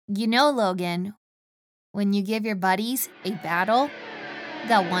You know, Logan, when you give your buddies a battle,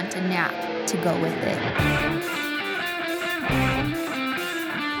 they'll want a nap to go with it.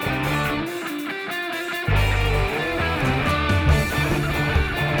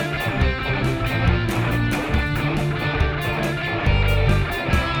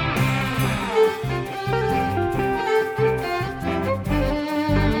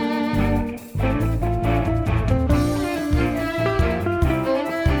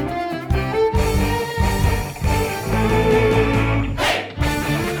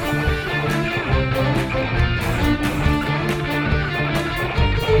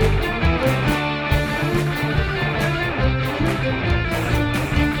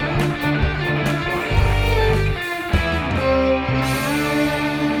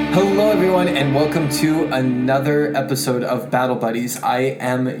 Hello everyone and welcome to another episode of Battle Buddies. I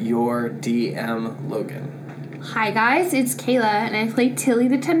am your DM, Logan. Hi guys, it's Kayla and I play Tilly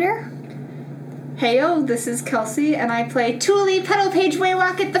the Tender. Heyo, this is Kelsey and I play Toolie Petal Page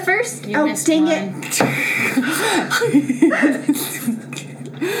Waylocket the First. You oh, missed dang one. it.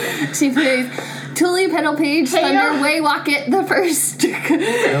 She plays Tilly Petal Page Thunder Waylocket the First.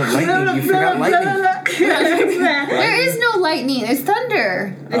 Lightning, you forgot lightning. There is no lightning, it's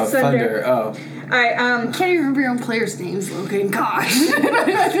thunder. It's thunder. Oh. Alright, Can't even remember your own players' names, Logan. Gosh.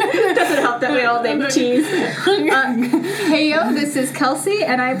 it doesn't help that we all name tease. Heyo, this is Kelsey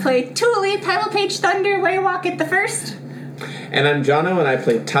and I play Toolie Petal Page Thunder Waylocket the First. And I'm Jono, and I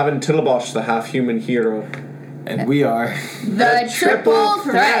play Tavin Tillabosh, the half-human hero. And we are The Triple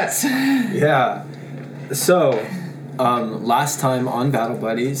Threat. Yeah. So, last time on Battle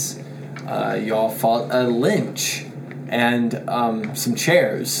Buddies, y'all fought a lynch and some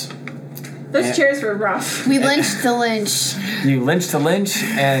chairs. Those chairs were rough. We lynched the lynch. You lynched the lynch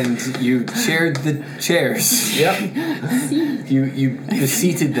and you chaired the chairs. Yep. You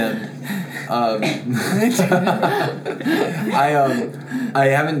beseated them. I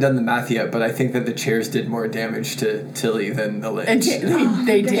haven't done the math yet, but I think that the chairs did more damage to Tilly than the lynch.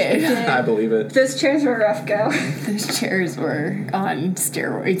 They did. I believe it. Those chairs were rough go. Those chairs were on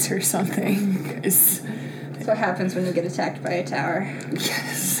steroids or something. That's what happens when you get attacked by a tower.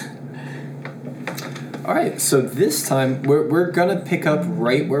 Yes. All right, so this time we're gonna pick up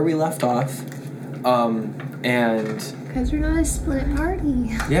right where we left off, and Because we're not a split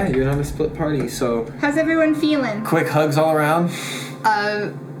party. yeah, you're not a split party. So How's everyone feeling? quick hugs all around.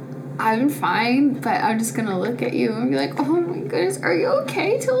 I'm fine, but I'm just gonna look at you and be like, oh my goodness, are you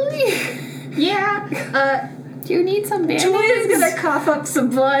okay, Tilly? Yeah, Do you need some band-aids? Julia's gonna cough up some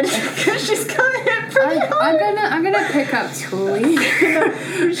blood because she's got hit pretty hard. I'm gonna pick up Tilly.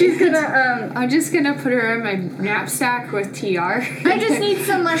 She's gonna, I'm just gonna put her in my knapsack with TR. I just need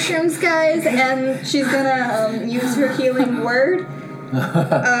some mushrooms, guys, and she's gonna use her healing word.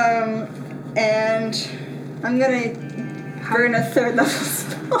 And I'm gonna burn a third level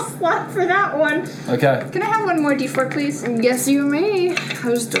spell slot for that one. Okay. Can I have one more D4, please? Yes, you may.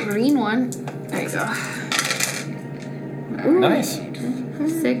 How's the green one? There you go. Ooh. Nice.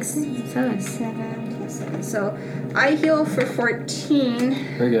 6, 7. 7 plus 7. So I heal for 14,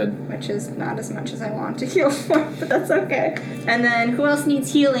 Very good. which is not as much as I want to heal for, but that's okay. And then who else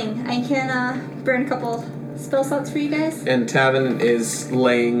needs healing? I can burn a couple spell slots for you guys. And Tavin is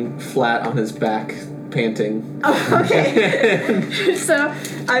laying flat on his back, panting. Oh, okay. So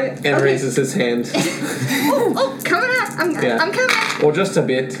I And raises his hand. oh, coming up! I'm coming. Well, just a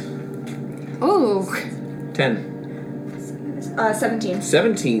bit. Ooh. 10. 17.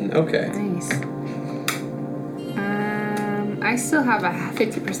 17, okay. Nice. I still have a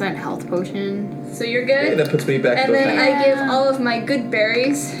 50% health potion. So you're Okay, good. that puts me back And to then the I give all of my good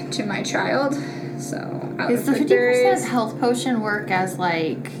berries to my child. So out Does of the the 50% berries. health potion work as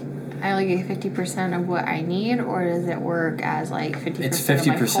like I only get 50% of what I need, or does it work as like 50%? It's of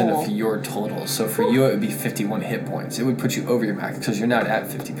my 50% whole? of your total. So for you, it would be 51 hit points. It would put you over your max because you're not at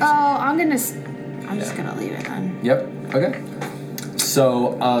 50%. Oh, I'm just gonna leave it then. Yep. Okay.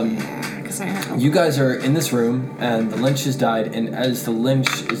 So, 'Cause I have you guys are in this room, and the lynch has died, and as the lynch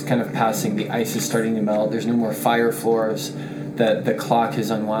is kind of passing, the ice is starting to melt. There's no more fire floors. The clock is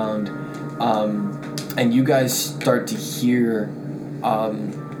unwound. And you guys start to hear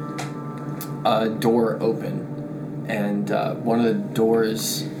a door open. And one of the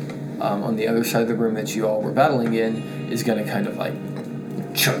doors on the other side of the room that you all were battling in is going to kind of like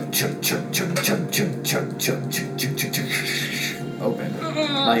chug, chug, chug, chug, chug, chug, chug, chug, chug, chug, chug, chug, open,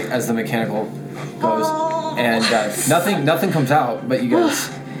 like as the mechanical goes, and nothing comes out, but you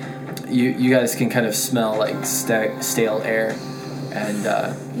guys can kind of smell like stale air, and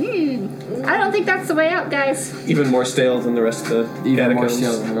I don't think that's the way out, guys. Even more stale than the rest of the Even more catacombs.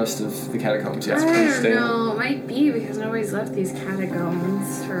 stale than the rest of the catacombs, I yes. pretty don't stale. know. It might be because nobody's left these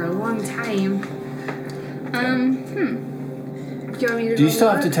catacombs for a long time. Do you want me to Do you go still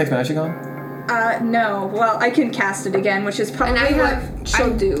have look? Detect Magic on? No. Well, I can cast it again, which is probably And I what have-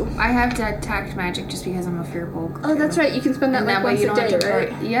 she'll do. I have to attack magic just because I'm a fearful. Oh, that's right. You can spend that And like that way once you a don't day, have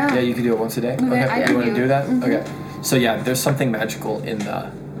to right? Yeah. Yeah, you can do it once a day. Okay, I you can want to do do that? it. Okay. So yeah, there's something magical in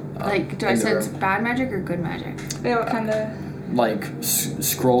the. Like, do I in the sense room. bad magic or good magic? Yeah, what kind of? Like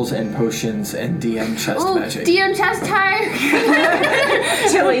scrolls and potions and DM chest Oh, magic. DM chest time!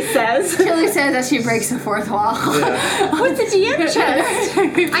 Tilly says. Tilly says that she breaks the fourth wall. What's a DM chest?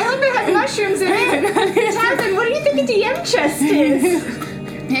 I hope it has mushrooms in it. Tavin, what do you think a DM chest is?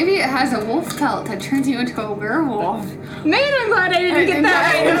 Maybe it has a wolf pelt that turns you into a werewolf. Man, I'm glad I didn't get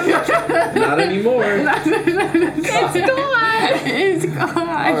that item. Not anymore. It's gone. It's gone.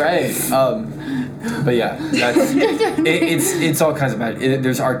 All right. But yeah, that's it's all kinds of magic.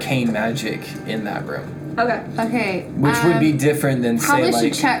 There's arcane magic in that room, Okay. Okay. which would be different than Probably say should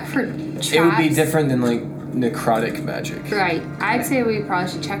like check for traps. it would be different than like necrotic magic. Right. I'd say we probably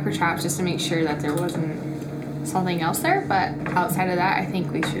should check for traps just to make sure that there wasn't something else there. But outside of that, I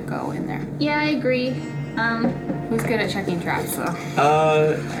think we should go in there. Yeah, I agree. Who's good at checking traps, though?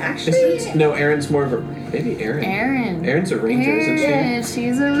 Actually, no. Aaron's more of a maybe Aaron. Aaron. Aaron's a ranger, isn't she? Aaron,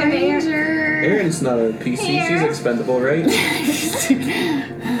 she's a ranger. Aaron's not a PC. Hey, She's Aaron. expendable, right?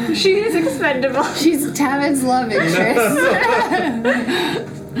 She is expendable. She's Tavin's love interest.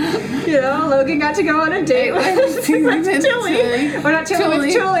 You know, Logan got to go on a date with Tilly. We're not Tilly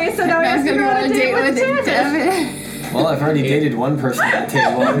with Julie, so now he has to go on a date with Tavin. Well, I've already dated one person at the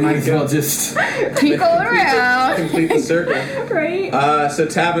table. I might as well just. Keep going around. Complete the circle. Right? So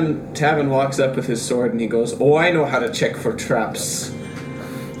Tavin walks up with his sword and he goes, "Oh, I know how to check for traps."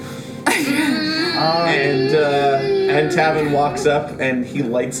 And Tavin walks up and he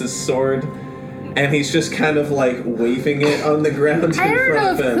lights his sword and he's just kind of like waving it on the ground in I don't know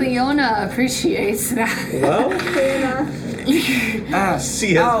front if of him. Cleona appreciates that. Well, Ah,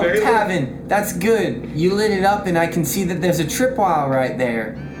 she has very little- Tavin, that's good. You lit it up, and I can see that there's a tripwire right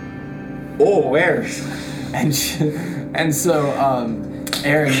there. oh, where? And so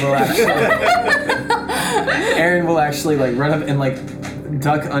Aaron will actually like run up and like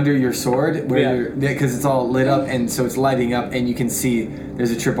duck under your sword because it's all lit up, and so it's lighting up, and you can see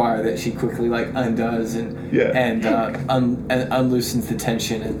there's a tripwire that she quickly like undoes and unloosens the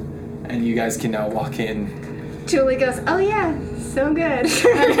tension, and you guys can now walk in. Julie goes, "Oh yeah, so good." He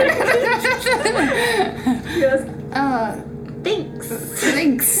goes, "Thanks."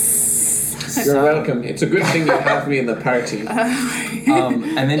 Thanks. You're welcome. It's a good thing you have me in the party.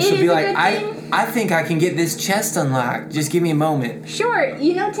 And then she'll is be a like, good thing. I think I can get this chest unlocked. Just give me a moment. Sure,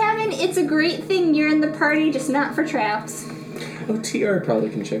 you know, Tavin, it's a great thing you're in the party, just not for traps. Oh, TR probably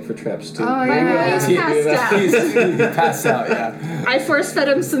can check for traps too. Oh, yeah. He's passed out. He's passed out, yeah. I force fed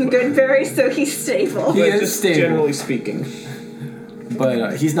him some good berries, so he's stable. He But is just stable. generally speaking.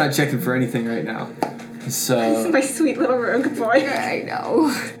 But he's not checking for anything right now. So My sweet little rogue boy. I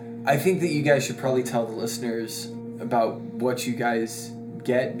know. I think that you guys should probably tell the listeners about what you guys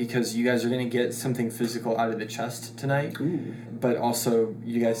get, because you guys are going to get something physical out of the chest tonight. Ooh. But also,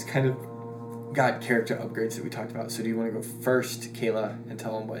 you guys kind of got character upgrades that we talked about. So do you want to go first, Kayla, and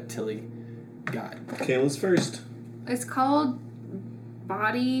tell them what Tilly got? Kayla's first. It's called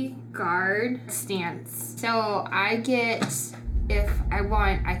Bodyguard Stance. So I get, if I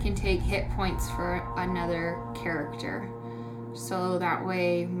want, I can take hit points for another character. So that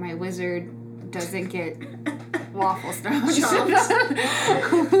way my wizard doesn't get waffle stones.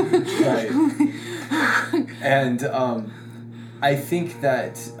 Right. And I think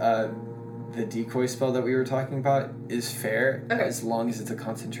that the decoy spell that we were talking about is fair, Okay. as long as it's a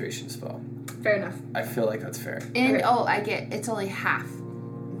concentration spell. Fair enough. I feel like that's fair. And Okay. it's only half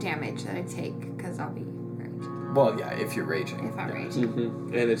damage that I take because I'll be raging. Well, yeah, if you're raging. If I'm yeah. raging.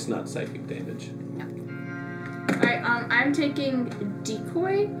 Mm-hmm. And it's not psychic damage. Alright, I'm taking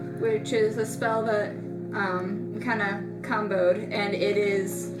Decoy, which is a spell that we kind of comboed, and it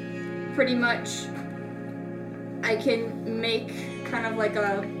is pretty much I can make kind of like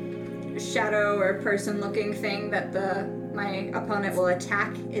a shadow or person-looking thing that my opponent will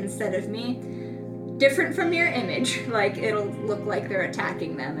attack instead of me. Different from your image, like it'll look like they're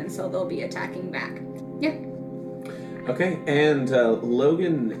attacking them, and so they'll be attacking back. Yeah. Okay, and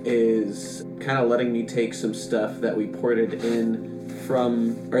Logan is kind of letting me take some stuff that we ported in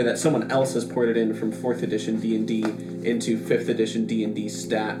from, or that someone else has ported in from 4th edition D&D into 5th edition D&D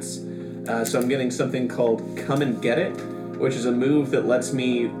stats. So I'm getting something called Come and Get It, which is a move that lets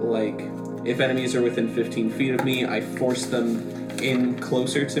me, like, if enemies are within 15 feet of me, I force them in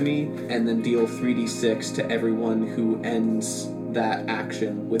closer to me, and then deal 3d6 to everyone who ends that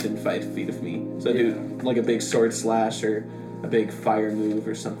action within 5 feet of me. So I do, like, a big sword slash or a big fire move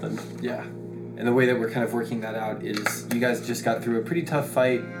or something. Yeah. And the way that we're kind of working that out is you guys just got through a pretty tough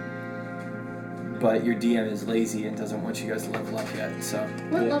fight, but your DM is lazy and doesn't want you guys to level up yet, so...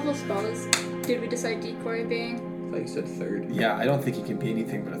 What level spells did we decide decoy being? I thought you said 3rd. Yeah, I don't think it can be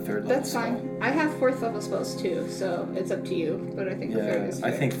anything but a 3rd level That's spell. fine. I have 4th level spells too, so it's up to you. But I think the 3rd is fair.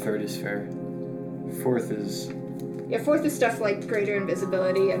 I think 3rd is fair. 4th is... Yeah, 4th is stuff like greater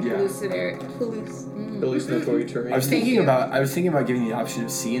invisibility and Yeah. Hallucinatory terrain. I was thinking about giving the option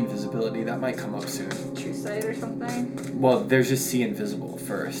of see invisibility. That might come up soon. True sight or something. Well, there's just see invisible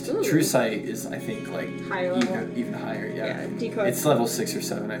first. Ooh. True sight is, I think, like Higher level. even higher. Yeah. Yeah, decoy. It's level 6 or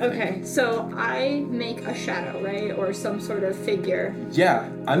 7. I think. Okay, so I make a shadow, right, or some sort of figure. Yeah,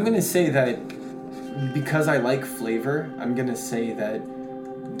 I'm gonna say that because I like flavor. I'm gonna say that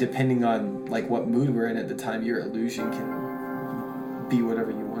depending on like what mood we're in at the time, your illusion can be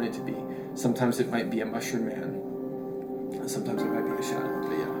whatever you want it to be. Sometimes it might be a mushroom man. Sometimes it might be a shadow.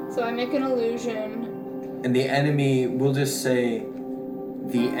 But yeah. So I make an illusion. And the enemy, we'll just say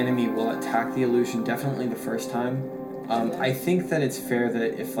the enemy will attack the illusion definitely the first time. I think that it's fair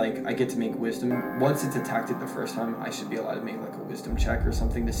that if like I get to make wisdom, once it's attacked it the first time, I should be allowed to make like a wisdom check or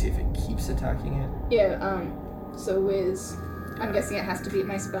something to see if it keeps attacking it. Yeah, so Wiz, I'm guessing it has to beat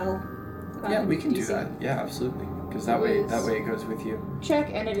my spell. Yeah, we can do DC. that. Yeah, absolutely. Because that way it goes with you.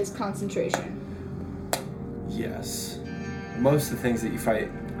 Check, and it is concentration. Yes. Most of the things that you fight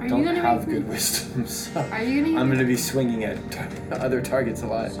Are you don't gonna have make good me- wisdom, so Are you gonna? I'm going to be swinging at other targets a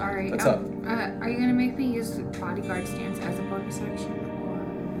lot. Sorry. What's up? Are you gonna make me use the bodyguard stance as a bonus action,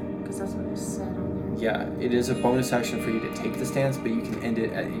 or because that's what it said on there? Yeah, it is a bonus action for you to take the stance, but you can end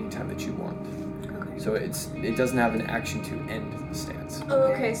it at any time that you want. Okay. So it doesn't have an action to end the stance. Oh,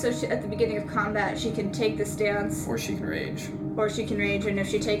 okay, so at the beginning of combat, she can take the stance, Or she can rage. or she can rage, and if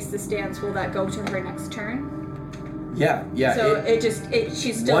she takes the stance, will that go to her next turn? Yeah. So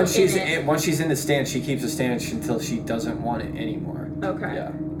she's still once she's in it. once she's in the stance, she keeps the stance until she doesn't want it anymore. Okay.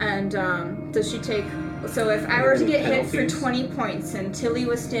 Yeah. And does she take... So if I were to get hit for Penalties? 20 points and Tilly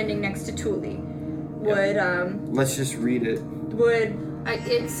was standing next to Thule, would Let's just read it.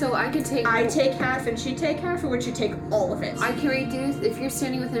 So I could take. I take half and she take half, or would she take all of it? I can reduce if you're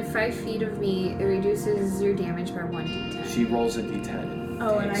standing within 5 feet of me. It reduces your damage by 1d10. She rolls a d10.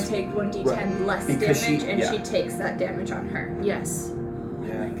 Oh, and I take 1d10 Right. less Because damage, she- and yeah. she takes that damage on her. Yes.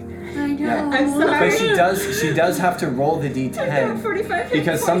 Yeah. I know. Yeah. I'm sorry. But she does have to roll the I've got d10 45 hit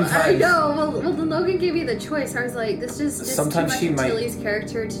because points. sometimes I know. Well, then Logan gave me the choice. I was like, this is just Sometimes too she much might- of Tilly's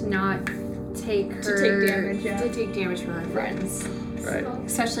character to not take her take damage, yeah. to take damage from her friends, right.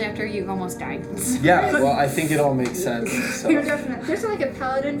 especially after you almost died. Yeah, well, I think it all makes sense. So. You're definitely... There's like a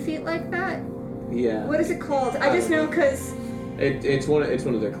paladin feat like that. Yeah. What is it called? I just know because... It's one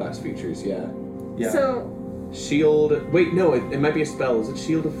of their class features, yeah. Yeah. So, Shield... Wait, no, it might be a spell. Is it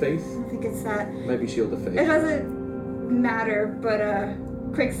Shield of Faith? I think it's that. It might be Shield of Faith. It doesn't matter, but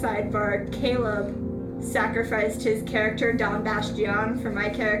quick sidebar, Caleb sacrificed his character Don Bastion for my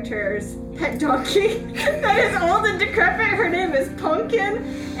character's pet donkey that is old and decrepit. Her name is Pumpkin,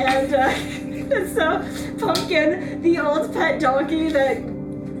 and so Pumpkin, the old pet donkey that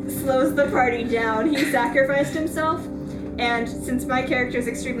slows the party down, he sacrificed himself. And since my character is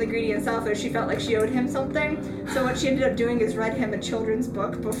extremely greedy and selfish, she felt like she owed him something. So what she ended up doing is read him a children's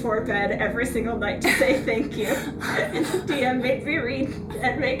book before bed every single night to say thank you. And the DM made me read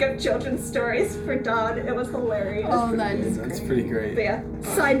and make up children's stories for Dawn. It was hilarious. Oh, that is That's great. pretty great. But yeah,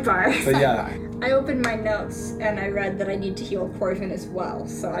 sidebar. But yeah, I opened my notes and I read that I need to heal Corvin as well,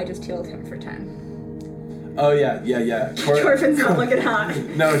 so I just healed him for 10. oh yeah. Corvin's not looking hot.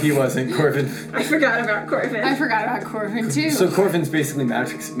 No, he wasn't. Corvin. I forgot about Corvin. I forgot about Corbin too. So Corvin's basically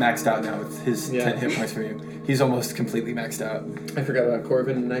maxed out now with his Yeah. 10 hit points from you. He's almost completely maxed out. I forgot about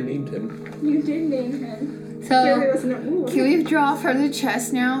Corbin and I named him. You did name him. So, Really wasn't a ooh. can we draw from the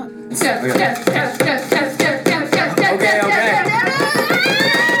chest now?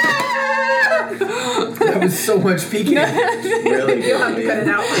 That was so much peeking. Really You'll have to cut it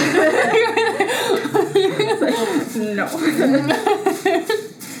out. No.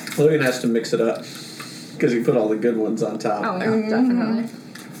 Logan has to mix it up because he put all the good ones on top. Oh, yeah, definitely.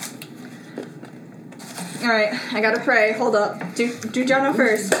 Alright, I gotta pray. Hold up. Do Jono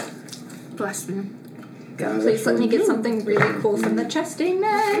first. Bless them. God, Please let me get something really cool from the chesting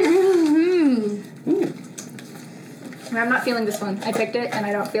man. I'm not feeling this one. I picked it and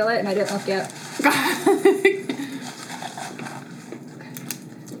I don't feel it and I didn't look yet.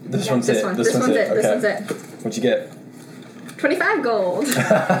 This Yeah, one's this it. one. This This one's one's it. it. This Okay. one's it. What'd you get? 25 gold.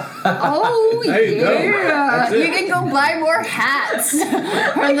 Oh, There you go. yeah. That's You it. can go buy more hats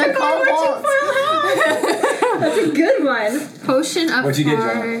from the cobalt. That's a good one. Potion of What'd you get,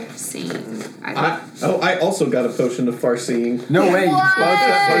 Jonah? Farseeing. I also got a potion of Farseeing. No way. You What? both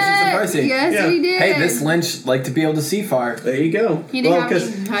got potions of mercy. Yes, Yeah. we did. Hey, this Lynch liked to be able to see far. There you go. He didn't have 'cause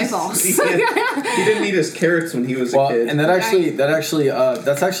any eyeballs. he didn't need his carrots when he was Well, a kid. and that's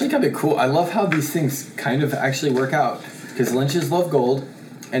actually kind of cool. I love how these things kind of actually work out because Lynches love gold,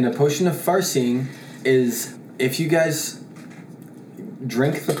 and a potion of farseeing is if you guys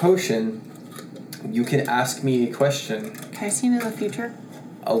drink the potion, you can ask me a question Can I see into the future?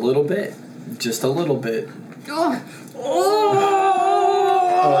 a little bit, just a little bit. Oh.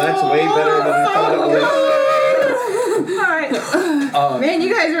 Oh, that's way better than I thought it was. Alright. Man,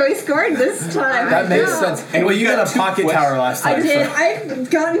 you guys really scored this time. That makes Yeah. sense. And Well, we you got got a two pocket questions. tower last I time. did. so I've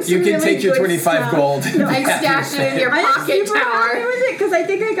gotten some you can really take your good 25 stuff. gold. Like stash it in your I'm pocket super happy tower. with it because I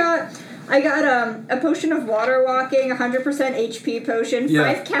think I got a potion of water walking, 100% HP potion, Yeah.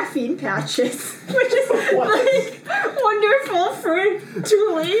 5 caffeine patches, which is like wonderful for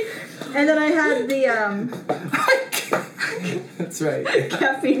Julie. And then I had the That's right.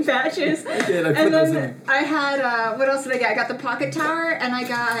 caffeine patches. did, I put And those in. then I had what else did I get? I got the pocket tower and I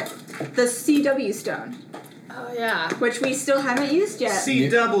got the CW stone, Oh, yeah. which we still haven't used yet.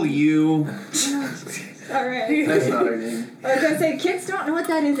 CW. All right. That's not our name. I was gonna say kids don't know what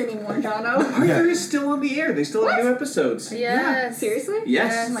that is anymore, Jono. Arthur is still on the air. They still have What? new episodes. Yes. Seriously?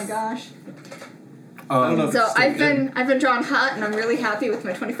 Yes. Oh my gosh. I don't know if So it's still I've good. been drawn hot, and I'm really happy with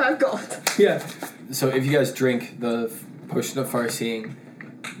my 25 gold. Yeah. So if you guys drink the potion of farseeing,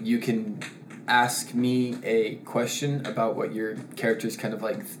 you can ask me a question about what your character's kind of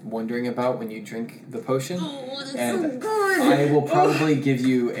like wondering about when you drink the potion. And good. I will probably give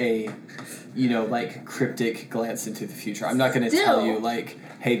you a, like cryptic glance into the future. I'm not going to tell Still. you like,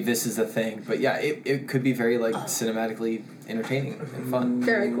 hey, this is a thing. But yeah, it could be very like cinematically entertaining and fun.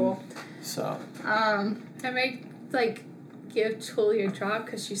 Very cool. So I might like give Tully a drop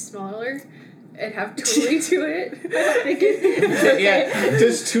because she's smaller and have Tully do it. Yeah.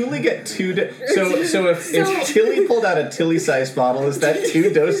 Does Tully get so if Tilly pulled out a Tilly-sized bottle, is that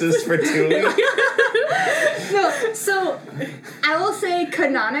 2 doses for Tully? No, so I will say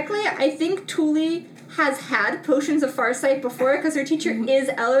canonically, I think Tuli has had potions of Farsight before because her teacher is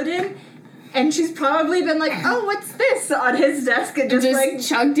Elodin, and she's probably been like, "Oh, what's this?" on his desk and just like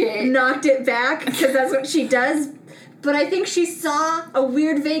chugged it. knocked it back because that's what she does. But I think she saw a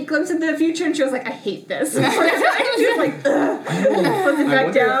weird, vague glimpse into the future, and she was like, "I hate this." She's like, "Ugh," puts it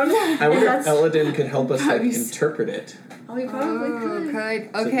back down. I wonder And if Eladin could help us like interpret it. Oh, you probably could. Good.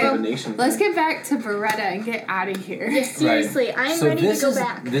 It's a Okay. divination Let's thing. get back to Beretta and get out of here. Seriously, I'm So ready to this go is,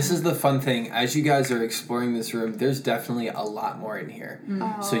 back. This is the fun thing. As you guys are exploring this room, there's definitely a lot more in here.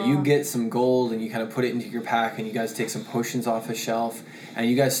 So you get some gold and you kind of put it into your pack and you guys take some potions off a shelf and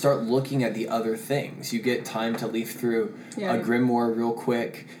you guys start looking at the other things. You get time to leaf through Yeah. a grimoire real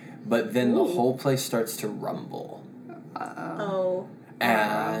quick, but then the whole place starts to rumble. Oh.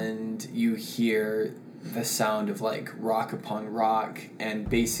 And you hear the sound of like rock upon rock, and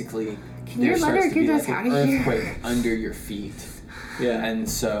basically Can you there let her starts to be get like us an out of here? earthquake under your feet. Yeah. And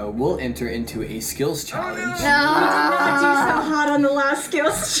so we'll enter into a skills challenge. Not do so hot on the last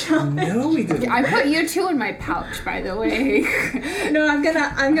skills challenge. No, we didn't. I put you two in my pouch, by the way. No, I'm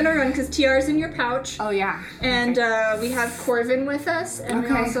gonna run because TR's in your pouch, Oh yeah. and we have Corvin with us, and we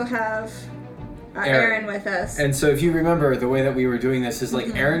Okay. also have Aaron. Aaron with us. And so if you remember, the way that we were doing this is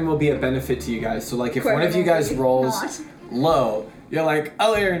like Aaron will be a benefit to you guys. So like if one of you guys rolls Not. low, you're like,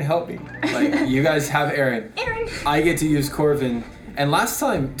 oh, Aaron, help me. Like you guys have Aaron. Aaron. I get to use Corvin. And last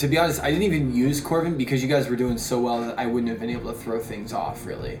time, to be honest, I didn't even use Corvin because you guys were doing so well that I wouldn't have been able to throw things off,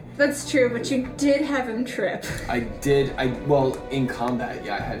 really. That's true, but you did have him trip. Well, in combat,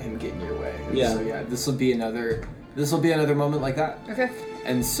 yeah, I had him get in your way. Yeah. So yeah, this will be another moment like that. Okay.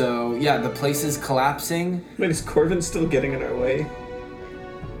 And so, yeah, the place is collapsing. Wait, is Corvin still getting in our way?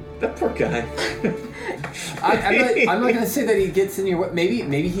 That poor guy. I'm not gonna say that he gets in your way.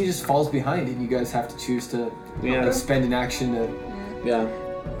 Maybe he just falls behind, and you guys have to choose to spend an action to Yeah.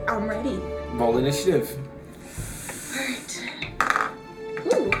 I'm ready. roll initiative.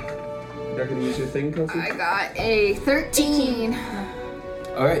 Ooh. You're gonna use your thing, Kelsey? I got a 13.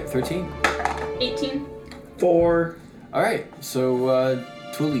 All right, 13. 18. 4. All right, so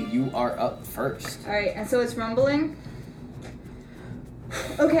Tuli, you are up first. Alright, and so it's rumbling.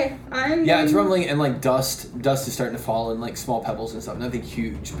 Okay, I'm. Yeah, it's rumbling and like dust is starting to fall and like small pebbles and stuff. Nothing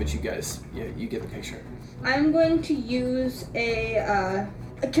huge, but you guys, yeah, you get the picture. I'm going to use a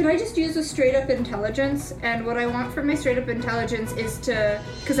Can I just use a straight up intelligence? And what I want from my straight up intelligence is to,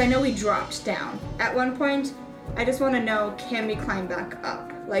 because I know we dropped down at one point. I just want to know, can we climb back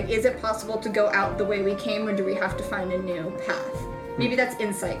up? Like, is it possible to go out the way we came, or do we have to find a new path? Maybe that's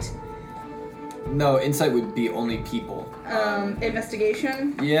insight. No, insight would be only people.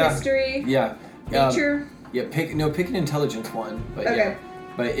 Investigation. Yeah. History. Yeah. Nature. Yeah. Pick an intelligence one. But Okay. Yeah.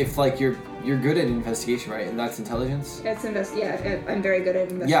 But if like you're good at investigation, right? And that's intelligence. It's Yeah, I'm very good at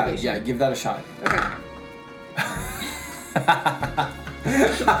investigation. Yeah. Give that a shot. Okay.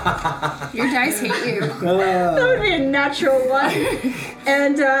 Your dice hate you. That would be a natural one.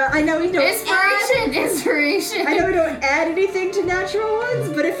 And I know we don't Inspiration. I know we don't add anything to natural ones,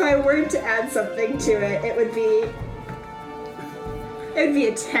 but if I were to add something to it, it would be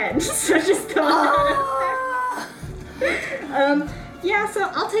a 10. So just throw that out there. Yeah, so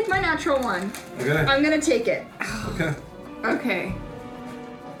I'll take my natural one. Okay. I'm gonna take it. Okay. Okay.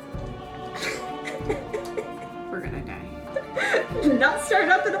 We're gonna die. Not start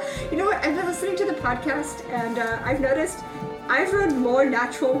up you know what? I've been listening to the podcast and I've noticed I've read more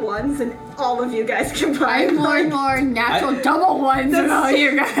natural ones than all of you guys combined. I'm more natural double ones than all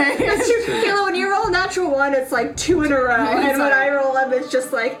you guys. That's true. Kayla, when you roll a natural one, it's like 2 in a row. And when I roll them, it's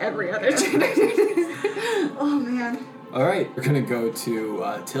just like every other time. Oh, man. All right, we're gonna go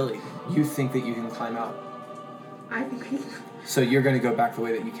to Tilly. You think that you can climb out, I think we can. so you're gonna go back the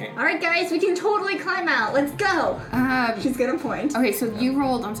way that you came. All right, guys, we can totally climb out. Let's go. She's gonna point. Okay, so you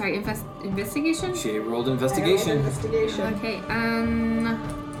rolled. I'm sorry. Investigation. She rolled I rolled investigation. investigation. Okay.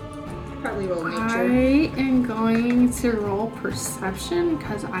 Probably roll I nature. am going to roll perception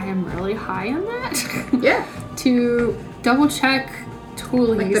because I am really high on that. Yeah. To double check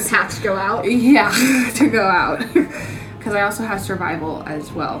Tooley's. Like the paths go out. Yeah, to go out. Because I also have survival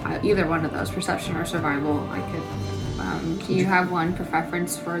as well. Either one of those, perception or survival, I could. Do you have one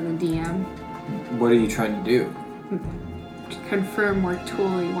preference for the DM? What are you trying to do? Confirm where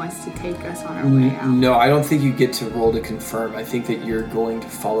Tooley wants to take us on our way out. No, I don't think you get to roll to confirm. I think that you're going to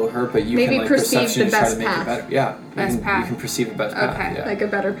follow her, but you Maybe can like perceive perception the to try best to make path. it better. Yeah, Best path. You can perceive a best path. Okay. Yeah. Like a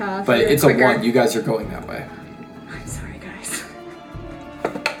better path. But or it's quicker. a 1. You guys are going that way. I'm sorry, guys.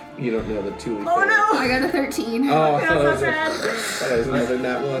 You don't know the Thule. Oh no! I got a 13. Oh, I thought it That's was not bad. thought it was another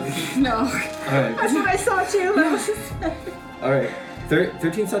nat one. No. All right. That's what I saw too. That was All right.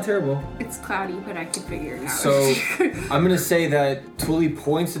 13's not terrible. It's cloudy, but I can figure it out. So I'm gonna say that Tully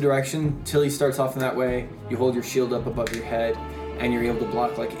points the direction. Tilly starts off in that way. You hold your shield up above your head, and you're able to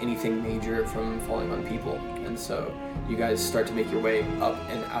block like anything major from falling on people. And so you guys start to make your way up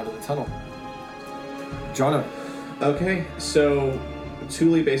and out of the tunnel. Jono. Okay, so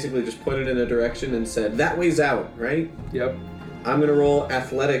Thule basically just pointed in a direction and said, "That way's out, right?" Yep. I'm gonna roll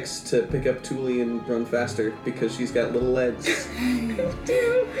athletics to pick up Thule and run faster because she's got little legs.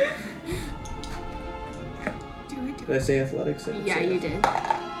 do Did I say athletics? I didn't Yeah, say you that. did.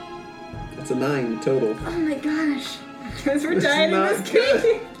 That's a 9 total. Oh my gosh. Because we're This is dying in not this good.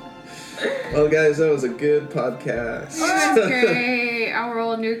 game. Well, guys, that was a good podcast. That's great. I'll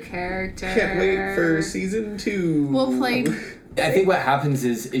roll a new character. Can't wait for season 2. We'll play. I think what happens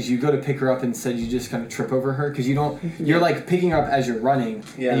is you go to pick her up and instead you just kind of trip over her because you're like picking her up as you're running.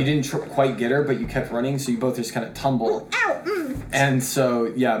 Yeah. And you didn't quite get her, but you kept running, so you both just kind of tumble. Ow! And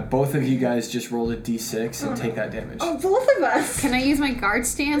so yeah, both of you guys just roll a d6 and take that damage. Oh, both of us. Can I use my guard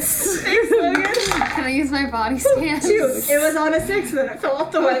stance? Thanks, Logan. Can I use my body stance? 2. It was on a 6, then it fell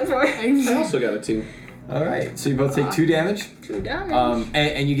off the whiteboard. I also got a 2. All right, so you both take 2 damage. 2 damage.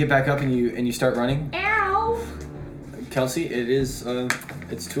 And you get back up and you start running. Ow! Kelsey, it's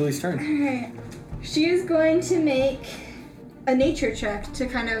Thule's turn. Alright. She is going to make a nature check to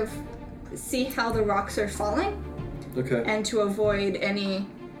kind of see how the rocks are falling Okay. and to avoid any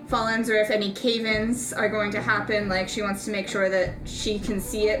fall-ins or if any cave-ins are going to happen. Like, she wants to make sure that she can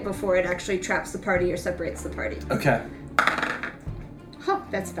see it before it actually traps the party or separates the party. Okay. Huh,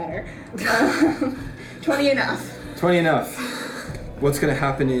 that's better. 20 enough. 20 enough. What's gonna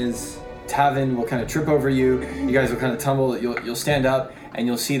happen is Tavin will kind of trip over you. You guys will kind of tumble. You'll stand up and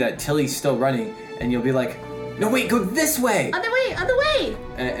you'll see that Tilly's still running, and you'll be like, "No, wait, go this way!" Other way, other way!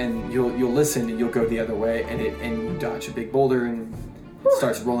 And you'll listen and you'll go the other way, and you dodge a big boulder and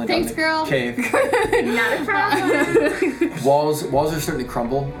starts rolling Thanks, down the girl. cave. Not a problem. Walls are starting to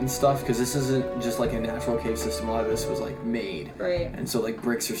crumble and stuff because this isn't just like a natural cave system. A lot of this was like made. Right. And so like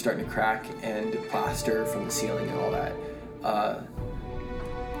bricks are starting to crack and plaster from the ceiling and all that.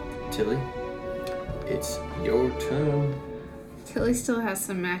 Tilly, it's your turn. Tilly still has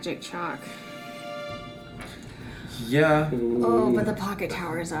some magic chalk. Yeah. Oh, but the pocket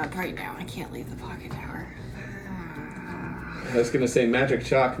tower is up right now. I can't leave the pocket tower. I was gonna say magic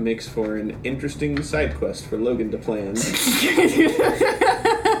chalk makes for an interesting side quest for Logan to plan.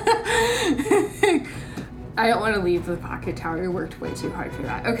 I don't want to leave the pocket tower. We worked way too hard for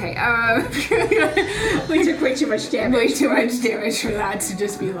that. Okay, We took way too much damage. way too much damage for that to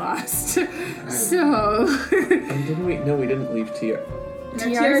just be lost. So, And didn't we? No, we didn't leave Tia.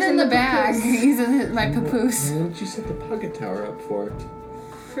 TR's in the bag. papoose. He's in my papoose. What did you set the pocket tower up for?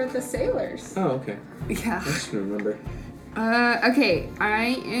 For the sailors. Oh, okay. Yeah. I just remember. Okay,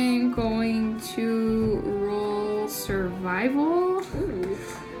 I am going to roll survival Ooh.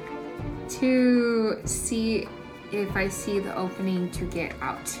 to see if I see the opening to get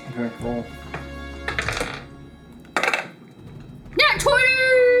out. Okay, roll. Nat 20!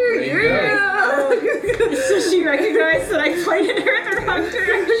 There you go. So she recognized that I pointed her in the wrong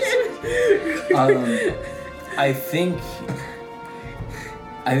direction. I think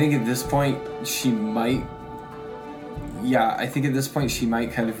at this point she might. Yeah, I think at this point she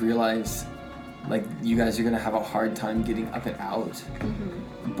might kind of realize, like, you guys are gonna have a hard time getting up and out,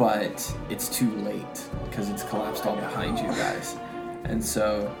 but it's too late because it's collapsed all behind you guys, and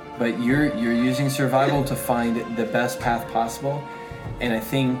so. But you're using survival to find the best path possible, and I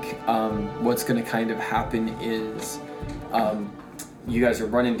think what's gonna kind of happen is you guys are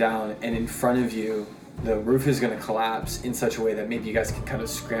running down, and in front of you, the roof is going to collapse in such a way that maybe you guys can kind of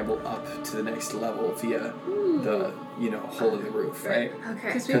scramble up to the next level via the hole in the roof, right? Okay.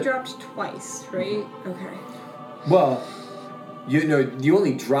 Because we dropped twice, right? Okay. Well, you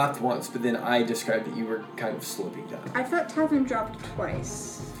only dropped once, but then I described that you were kind of sloping down. I thought Tavin dropped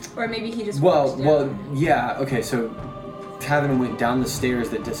twice. Or maybe he just walked down. Well, yeah, okay, so Tavin went down the stairs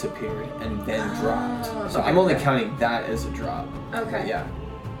that disappeared and then dropped. So okay, I'm only okay. counting that as a drop. Okay. But yeah.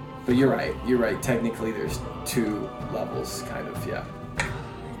 But you're right. Technically, there's 2 levels, kind of, yeah.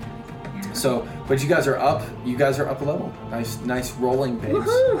 So, but you guys are up. You guys are up a level. Nice rolling base.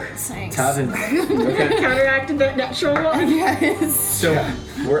 Woohoo! Thanks. Tavin. Okay. Counteracted that natural one. Yes. So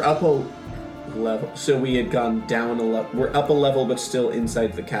we're up a level. So we had gone down a level. We're up a level, but still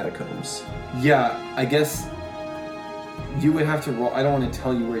inside the catacombs. Yeah, I guess you would have to roll. I don't want to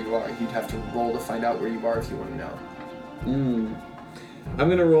tell you where you are. You'd have to roll to find out where you are if you want to know. I'm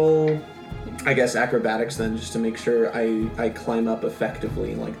gonna roll, I guess, acrobatics then, just to make sure I climb up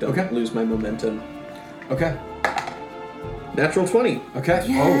effectively and don't Okay. lose my momentum. Okay. Natural 20. Okay.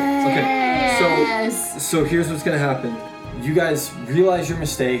 Yes. Oh, okay. So here's what's gonna happen. You guys realize your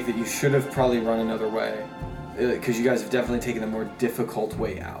mistake, that you should have probably run another way, because you guys have definitely taken the more difficult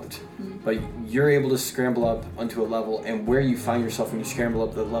way out. But you're able to scramble up onto a level, and where you find yourself when you scramble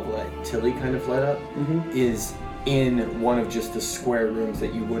up the level that Tilly kind of led up is in one of just the square rooms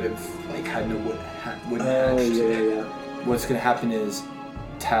that you would have had no wooden hatch. Yeah. What's going to happen is,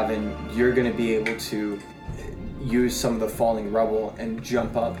 Tavin, you're going to be able to use some of the falling rubble and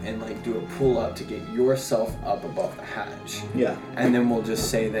jump up and do a pull up to get yourself up above the hatch. Yeah. And then we'll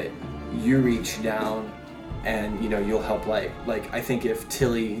just say that you reach down and you'll help I think if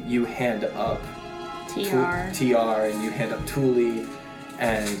Tilly, you hand up TR and you hand up Thule,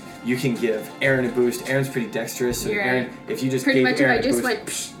 and you can give Aaron a boost. Aaron's pretty dexterous, so You're Aaron, right. if you just Pretty gave much Aaron if I a just boost, went,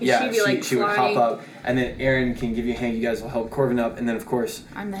 psh, yeah, she'd be she would hop flying. up, and then Aaron can give you a hand. You guys will help Corbin up, and then of course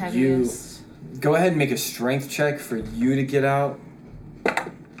I'm the you heaviest. go ahead and make a strength check for you to get out.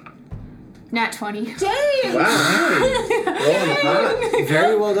 Nat 20. Dang! Wow. Rolling hot.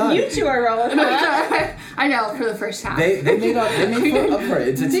 Very well done. You two are rolling hot. I know, for the first half. They made up for it.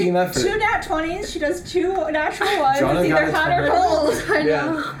 It's a team effort. 2 nat 20s. She does 2 natural ones. Jonah It's got either a hot or 20. cold. I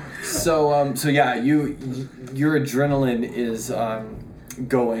know. Yeah. So yeah, your adrenaline is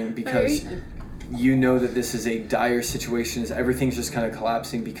going because you know that this is a dire situation. As everything's just kind of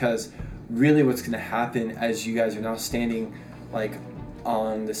collapsing, because really what's going to happen as you guys are now standing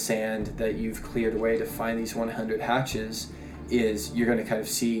on the sand that you've cleared away to find these 100 hatches is you're going to kind of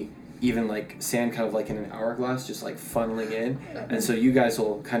see even sand kind of in an hourglass just funneling in, and so you guys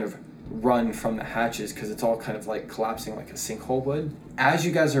will kind of run from the hatches because it's all kind of collapsing like a sinkhole would. As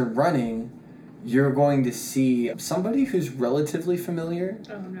you guys are running, you're going to see somebody who's relatively familiar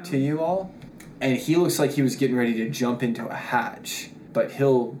to you all, and he looks like he was getting ready to jump into a hatch, but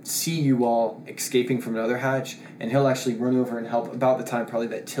he'll see you all escaping from another hatch, and he'll actually run over and help. About the time probably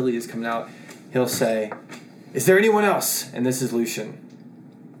that Tilly is coming out, he'll say, "Is there anyone else?" And this is Lucian.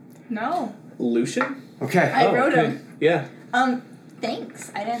 No. Lucian? Okay. I wrote okay. him. Yeah.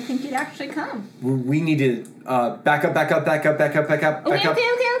 Thanks. I didn't think you'd actually come. We need to back up.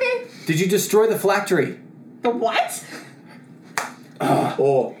 Okay. Did you destroy the phylactery? The what?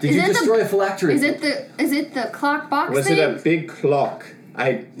 Oh. Did Is you it the- destroy a phylactery? Is it the clock box Was thing? it a big clock?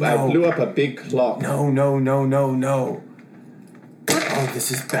 I No. blew up a big clock. No.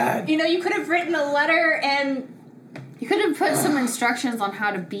 this is bad. You know, you could have written a letter and... You could have put some instructions on how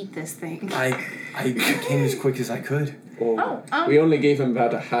to beat this thing. I came as quick as I could. Oh, Oh, we only gave him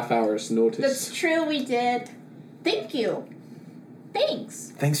about a half hour's notice. That's true, we did. Thank you.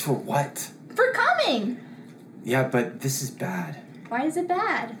 Thanks. Thanks for what? For coming. Yeah, but this is bad. Why is it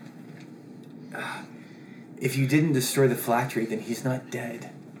bad? If you didn't destroy the phylactery, then he's not dead.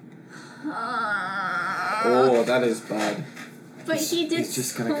 Oh, that is bad. But he did He's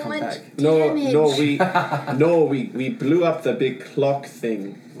just gonna so come much back. No, we blew up the big clock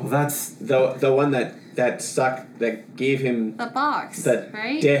thing. Well, that's... The one that sucked, that gave him The box, the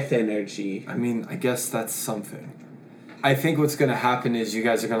right? death energy. I mean, I guess that's something. I think what's gonna happen is you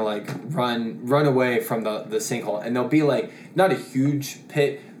guys are gonna like run away from the sinkhole, and there'll be like not a huge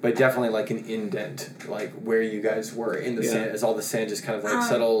pit, but definitely like an indent, like where you guys were in the sand, as all the sand just kind of like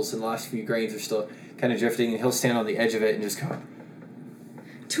settles, and the last few grains are still kind of drifting, and he'll stand on the edge of it and just go.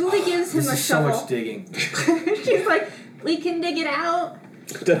 Thule gives him This a is so shovel. much digging. She's like, we can dig it out.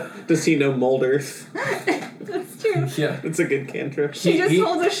 Does he know mold earth? That's true. Yeah. It's a good cantrip. She just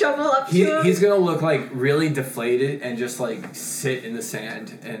holds a shovel up to him. He's gonna look like really deflated and just like sit in the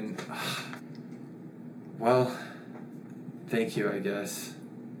sand and. Well, thank you, I guess.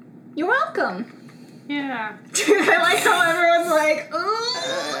 You're welcome. Yeah. I like how everyone's like,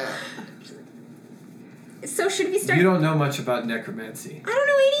 ooh. So should we start? You don't know much about necromancy. I don't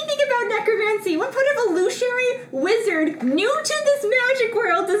know anything about necromancy. What part of evolutionary wizard new to this magic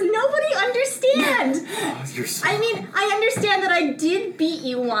world does nobody understand? Oh, you're so. I mean, I understand that I did beat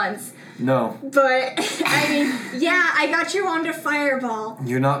you once, No, but I mean, yeah, I got you onto Fireball.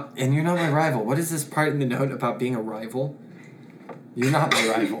 you're not my rival. What is this part in the note about being a rival? You're not my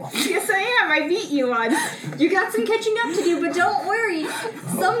rival. Yes, I am. I beat you once. You got some catching up to do, but don't worry.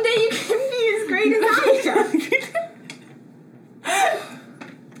 Someday you can be as great as I am.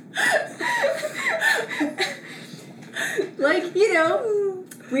 Like, you know,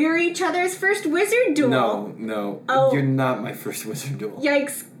 we were each other's first wizard duel. No. Oh. You're not my first wizard duel.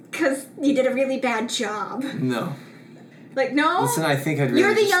 Yikes, because you did a really bad job. No. Like, no. Listen, I think I'd really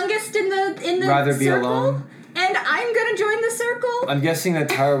You're the just youngest in the rather be circle, alone. and I'm gonna join the circle. I'm guessing that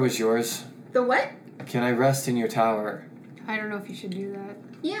tower was yours. The what? Can I rest in your tower? I don't know if you should do that.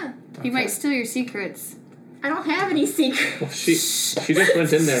 Yeah. He might steal your secrets. I don't have any secrets. Well, she just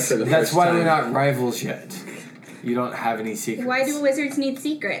went in there for the That's first why time. we're not rivals yet. You don't have any secrets. Why do wizards need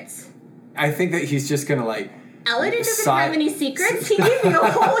secrets? I think that he's just gonna like. Aladdin doesn't Side- have any secrets. He gave me a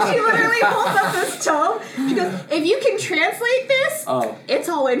whole. She literally holds up this tome. She goes, "If you can translate this, Oh. it's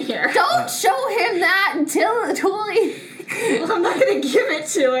all in here." Don't show him that until totally. Well, I'm not gonna give it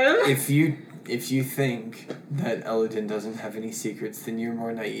to him. If you think that Eladin doesn't have any secrets, then you're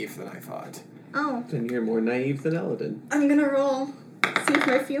more naive than I thought. Oh, Then you're more naive than Eladin. I'm gonna roll. See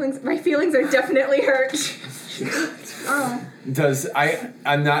if my feelings are definitely hurt. Oh.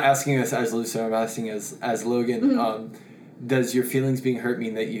 I'm not asking this as Lucifer, I'm asking as Logan. Mm-hmm. Does your feelings being hurt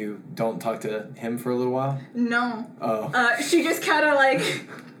mean that you don't talk to him for a little while? No. Oh. She just kind of like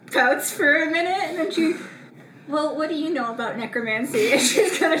pouts for a minute, and then she. Well, what do you know about necromancy? And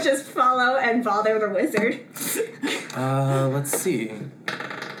she's gonna just follow and bother the wizard. Let's see.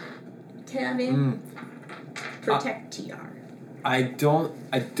 Tavin. Protect TR. I don't.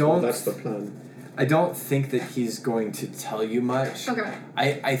 Well, that's the plan. I don't think that he's going to tell you much. Okay.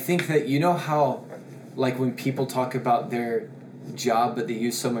 I think that you know how, like when people talk about their job, but they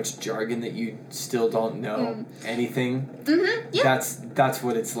use so much jargon that you still don't know anything. Mm-hmm. Yeah. That's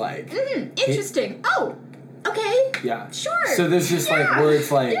what it's like. Mm-hmm. Interesting. Oh. Okay. Yeah. Sure. So there's just like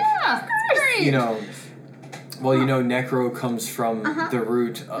words like Yeah. Great. you know. Well, you know, necro comes from the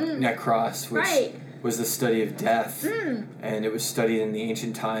root necros, which Right. was the study of death, and it was studied in the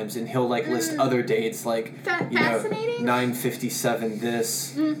ancient times. And he'll like list other dates, like you know, Fascinating. 957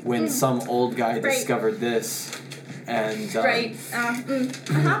 this, when some old guy discovered this, and Right. Got and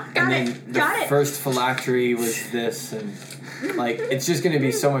it. then the Got it. first phylactery was this, and like it's just going to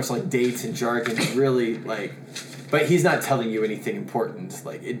be so much like dates and jargon, really like. But he's not telling you anything important.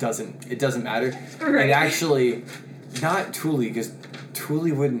 Like it doesn't matter. Right. And actually, not Thule, because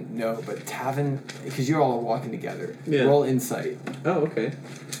Thule wouldn't know. But Tavin, because you're all walking together. Yeah. Roll insight. Oh, okay.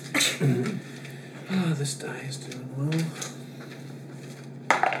 Oh, this die is doing well.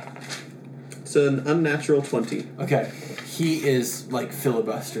 It's an unnatural 20. Okay. He is like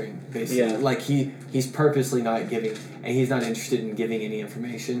filibustering, basically. Yeah. Like he's purposely not giving, and he's not interested in giving any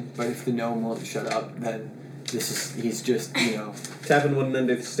information. But if the gnome won't shut up, then he's just, you know. Tavin wouldn't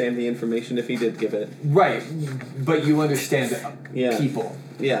understand the information if he did give it. Right. But you understand Yeah. people.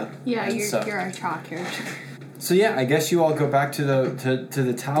 Yeah. Yeah, And you're so- our chalk character. So yeah, I guess you all go back to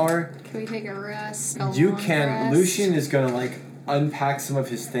the tower. Can we take a rest? You can. Lucian is gonna like unpack some of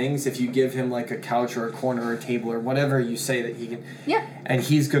his things if you give him like a couch or a corner or a table or whatever you say that he can. Yeah. And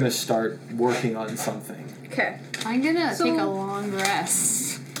he's gonna start working on something. Okay. I'm gonna So- take a long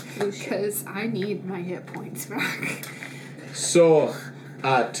rest because I need my hit points back. So,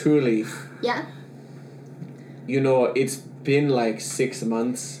 Thule, Yeah. it's been like 6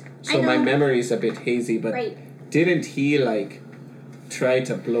 months, so I my know. memory's a bit hazy, but Right. didn't he, try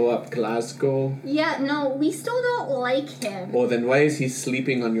to blow up Glasgow? Yeah, no, we still don't like him. Oh, then why is he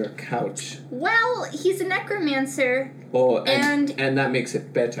sleeping on your couch? Well, he's a necromancer. Oh, And- and that makes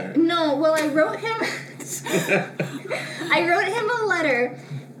it better. No, well, I wrote him a letter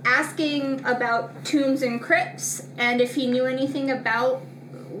asking about tombs and crypts and if he knew anything about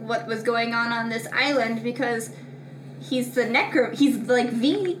what was going on this island because he's the necromancer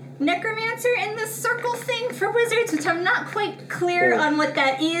in the circle thing for wizards, which I'm not quite clear Oh. on what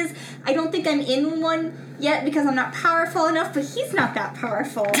that is. I don't think I'm in one yet because I'm not powerful enough, but he's not that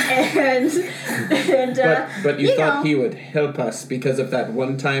powerful. But you thought know, he would help us because of that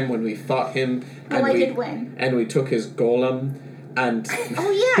one time when we fought him well, I did win. and we took his golem and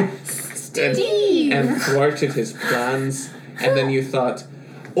Oh yeah, Steve. and thwarted his plans, and then you thought,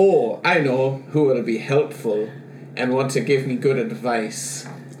 oh, I know who will be helpful and want to give me good advice.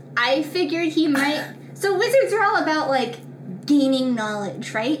 I figured he might. So wizards are all about gaining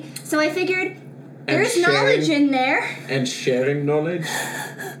knowledge, right? So I figured there's sharing. knowledge in there. And sharing knowledge?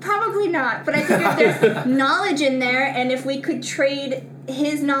 Probably not, but I figured there's knowledge in there, and if we could trade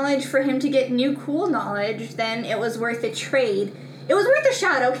his knowledge for him to get new cool knowledge, then it was worth a trade. It was worth a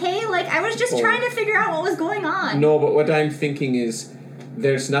shot, okay? I was just trying to figure out what was going on. No, but what I'm thinking is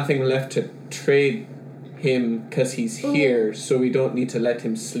there's nothing left to trade him because he's here, so we don't need to let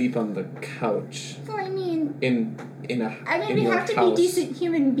him sleep on the couch Well, I mean, in we your have to house. be decent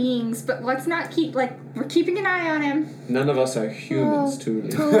human beings, but let's not keep, we're keeping an eye on him. None of us are humans, Thule.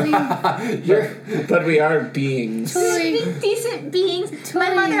 Totally. But we are beings. Being decent beings. My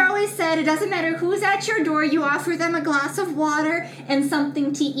Totally. mother always said it doesn't matter who's at your door, you offer them a glass of water and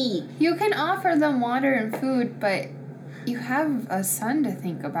something to eat. You can offer them water and food, but you have a son to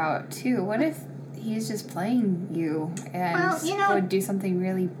think about too. What if he's just playing you and Well, would do something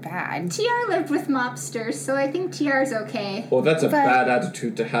really bad? TR lived with mobsters, so I think TR's okay. Oh, that's a But- bad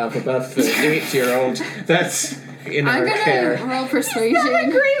attitude to have about the 8-year-old. That's in I'm our gonna care. roll I'm a persuasion.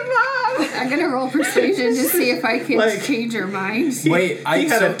 great mom! I'm gonna roll persuasion to see if I can change your mind. Wait, He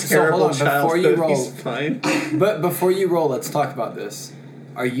had a so terrible hold on, before you childhood. roll, He's fine. but before you roll, let's talk about this.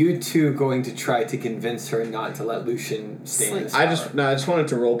 Are you two going to try to convince her not to let Lucian stay in this I tower? just wanted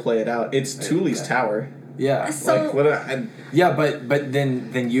to role play it out. It's Thule's Okay. tower. Yeah. So, Yeah, but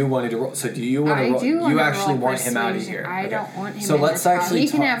then you wanted to roll. So do you want to I roll? do You wanna actually roll want him out of persuasion. here. I Okay. don't want him So in let's this house. actually He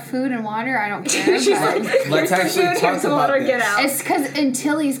can talk- have food and water. I don't care. she's but like, Let's here's actually the food, talk here's the about water, this. get out. it's because in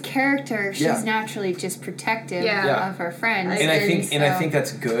Tilly's character, she's Yeah. naturally just protective Yeah. of her friends. And I think so-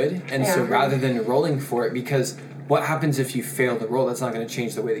 that's good. And so Yeah. rather than rolling for it, because what happens if you fail the roll? That's not going to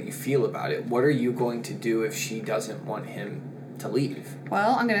change the way that you feel about it. What are you going to do if she doesn't want him to leave?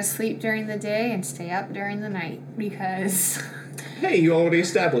 Well, I'm gonna sleep during the day and stay up during the night because Hey, you already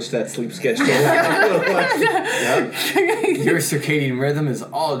established that sleep schedule. Your circadian rhythm is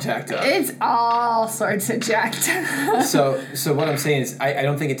all jacked up. it's all sorts of jacked. So what I'm saying is, I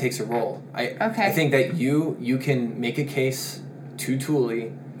don't think it takes a roll. Okay. I think that you can make a case to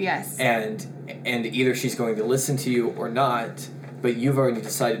Thule, Yes. and either she's going to listen to you or not, but you've already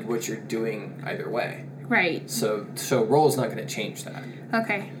decided what you're doing either way. Right. So roll's not going to change that.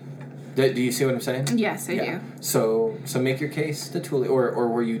 Okay. Do you see what I'm saying? Yes, I do. So make your case to Thule, or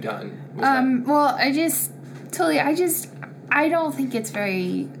were you done? with that? Well, I don't think it's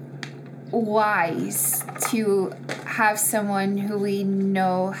very wise to have someone who we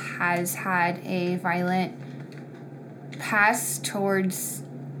know has had a violent past towards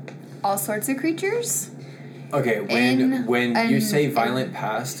all sorts of creatures. Okay, when you say and- violent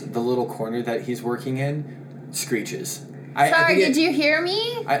past, the little corner that he's working in screeches. Sorry, did you hear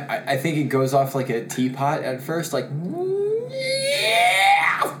me? I think it goes off like a teapot at first, like,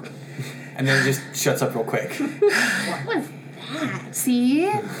 and then it just shuts up real quick. What was that? See?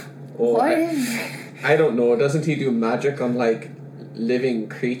 Oh, What I, if... I don't know. Doesn't he do magic on living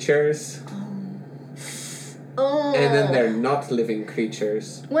creatures? Oh. And then they're not living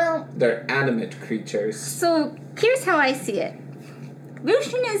creatures. Well, They're animate creatures. so here's how I see it.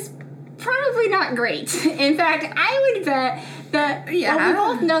 Lucian is probably not great. In fact, I would bet that Yeah.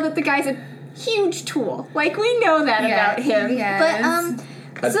 well, we both know that the guy's a huge tool. We know that Yeah, about him. yes. But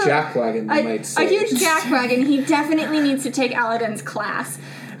A jackwagon, you might say. A huge jackwagon. He definitely needs to take Aladdin's class.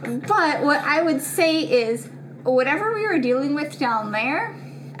 But what I would say is, whatever we were dealing with down there,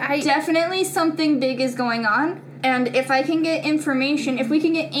 definitely something big is going on. And if I can get information, if we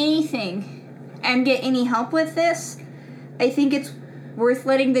can get anything and get any help with this, I think it's worth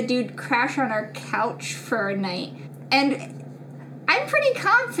letting the dude crash on our couch for a night. And I'm pretty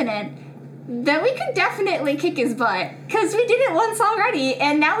confident that we could definitely kick his butt, because we did it once already,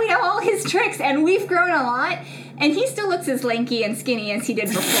 and now we know all his tricks, and we've grown a lot, and he still looks as lanky and skinny as he did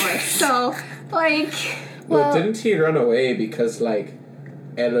before. So, like... Well, didn't he run away because, like,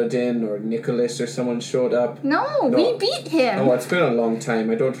 Elodin or Nicholas or someone showed up? No, we beat him. Oh, it's been a long time.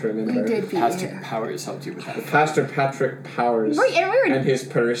 I don't remember. We did beat Pastor him. Powers helped you with that. Pastor Patrick Powers Right, and we were and his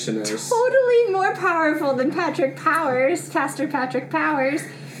parishioners. totally more powerful than Patrick Powers, Pastor Patrick Powers.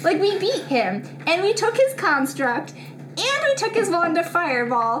 Like, we beat him, and we took his construct, and we took his wand of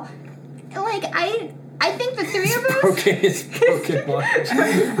fireball. Like, I think the three of us... Broken one.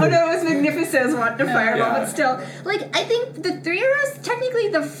 Oh no, it was Magnificent's wand of fireball, Yeah. but still. Like, I think the three of us, technically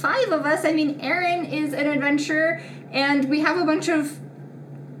the five of us, I mean, Aaron is an adventurer, and we have a bunch of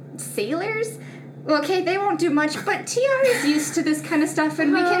sailors. Well, okay, they won't do much, but TR is used to this kind of stuff,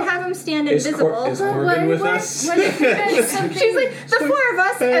 and we can have him stand invisible. Is Corbin with us? What if you guys something? She's like, the four of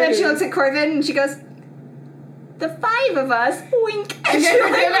us, and then she looks at Corbin, and she goes, the five of us, wink, and she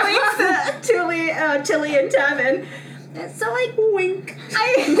like winks at Tilly and Tavin. And so, like, wink. She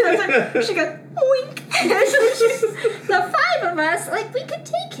goes, wink. And so she's, the five of us, like, we could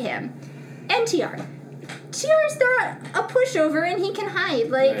take him. And TR. TR's not a pushover, and he can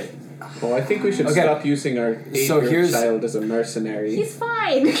hide, like... Right. Well, I think we should stop using our 8-year-old child as a mercenary. He's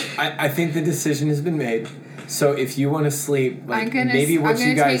fine. I think the decision has been made. So if you want to sleep, like maybe what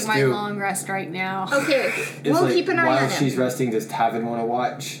you guys take my do long rest right now. Okay, is we'll like, keep an eye while on him. she's resting, does Tavin want to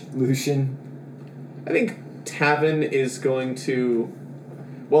watch Lucian? I think Tavin is going to...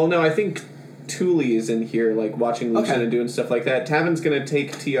 Well, no, I think Thule is in here, like, watching Lucian and doing stuff like that. Tavin's going to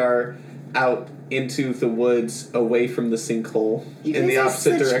take TR out into the woods, away from the sinkhole, in the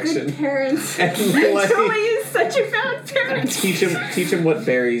opposite direction. Good parents. And, like, Tilly is such a bad parent. teach him what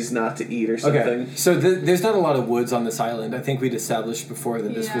berries not to eat or something. Okay, so there's not a lot of woods on this island. I think we'd established before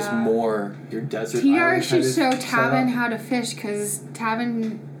that this was more your desert TR island should kind of show setup. Tavin how to fish, because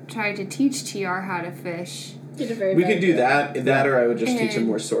Tavin tried to teach TR how to fish. Did a very We bad could do job. that, or I would just teach him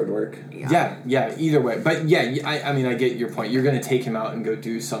more sword work. Yeah, either way. But yeah, I mean, I get your point. You're going to take him out and go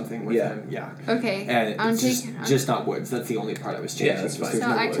do something with him. Yeah. Okay. And I'm it's taking. just not woods. That's the only part I was changing. Yeah, that's fine. There's So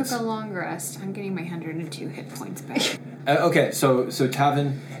no I woods. took a long rest. I'm getting my 102 hit points back. Okay, so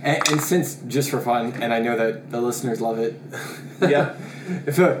Tavin, and since, just for fun, and I know that the listeners love it. Yeah.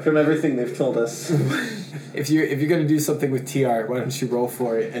 if From everything they've told us. if you're gonna do something with TR, why don't you roll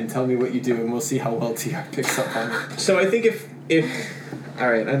for it and tell me what you do, and we'll see how well TR picks up on it. So I think if all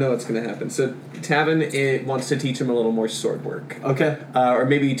right, I know what's going to happen. So Tavin wants to teach him a little more sword work. Okay. Or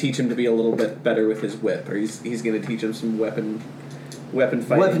maybe teach him to be a little bit better with his whip, or he's going to teach him some weapon fighting.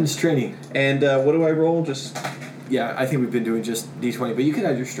 Weapons training. And what do I roll? Just Yeah, I think we've been doing just D20, but you could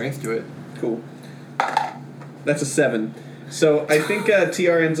add your strength to it. cool. That's a 7. So I think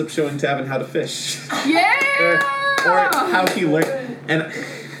TR ends up showing Tavin how to fish. Yeah! or how he learned. And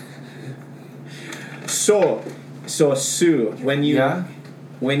so Sue, when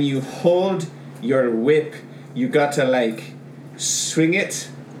you hold your whip, you gotta like swing it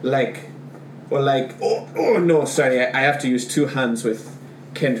oh no, sorry, I have to use 2 hands with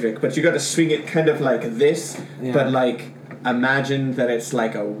Kendrick, but you gotta swing it kind of like this, but like imagine that it's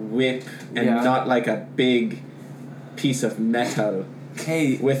like a whip and not like a big piece of metal.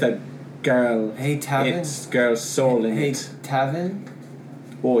 Hey, with a girl. Hey, Tavin. It's girl's soul in it. Hey, Tavin.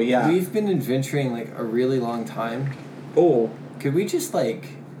 Oh yeah. We've been adventuring like a really long time. Oh. Could we just like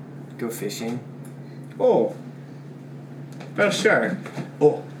go fishing? Oh. Well, sure.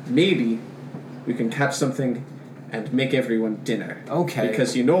 Oh, maybe we can catch something and make everyone dinner. Okay.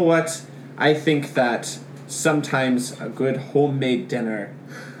 Because you know what? I think that sometimes a good homemade dinner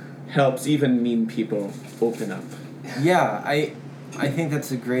helps even mean people open up. Yeah, I think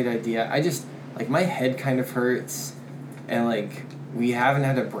that's a great idea. I just, like, my head kind of hurts, and, like, we haven't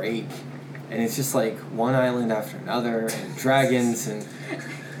had a break, and it's just, like, one island after another, and dragons, and,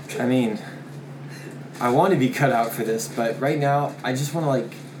 I mean, I want to be cut out for this, but right now, I just want to,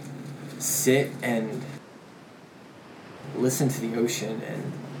 like, sit and listen to the ocean,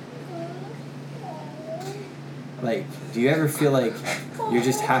 and, like, do you ever feel like you're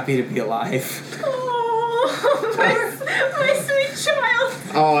just happy to be alive? Oh, my sweet child.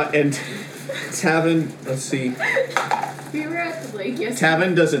 Oh, and Tavin, let's see. We were at the lake yesterday.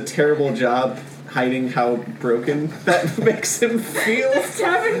 Tavin does a terrible job hiding how broken that makes him feel.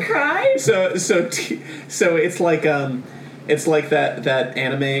 Tavin cry? So it's like that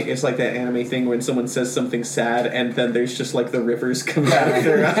anime. It's like that anime thing when someone says something sad and then there's just like the rivers coming out of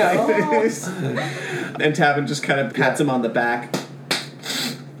their eyes. And Tavin just kind of pats him on the back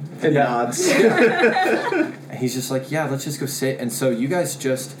and nods. And he's just like, yeah, let's just go sit. And so you guys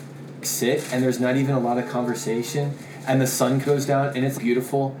just sit, and there's not even a lot of conversation. And the sun goes down, and it's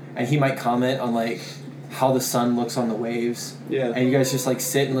beautiful. And he might comment on, like, how the sun looks on the waves. Yeah. And you guys just, like,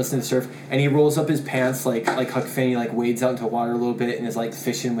 sit and listen to surf. And he rolls up his pants, like Huck Finn, like, wades out into water a little bit and is, like,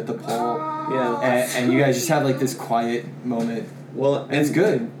 fishing with the pole. Yeah. And you guys just have, like, this quiet moment. Well, And it's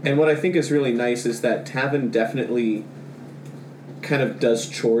good. And what I think is really nice is that Tavin definitely kind of does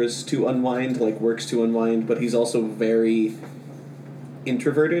chores to unwind, like works to unwind, but he's also very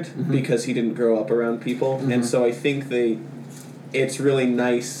introverted because he didn't grow up around people. And so I think it's really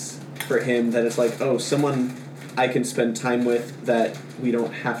nice for him that it's like, oh, someone I can spend time with that we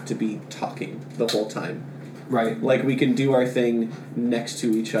don't have to be talking the whole time. Right. Like, we can do our thing next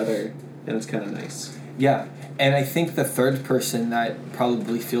to each other, and it's kind of nice. Yeah. And I think the third person that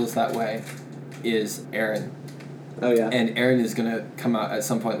probably feels that way is Erin. Oh, yeah. And Erin is going to come out at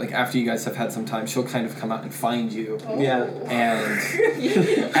some point, like, after you guys have had some time, she'll kind of come out and find you. Yeah.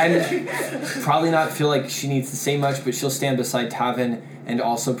 And probably not feel like she needs to say much, but she'll stand beside Tavin and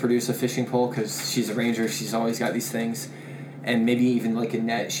also produce a fishing pole, because she's a ranger, she's always got these things. And maybe even, like, a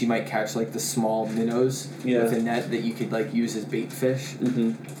net, she might catch, like, the small minnows with a net that you could, like, use as bait fish.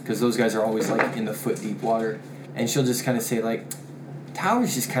 Because those guys are always, like, in the foot-deep water. And she'll just kind of say, like,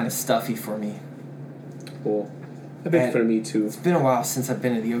 tower's just kind of stuffy for me. Cool. A bit for me, too. It's been a while since I've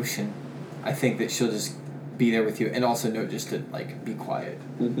been in the ocean. I think that she'll just be there with you, and also know just to, like, be quiet.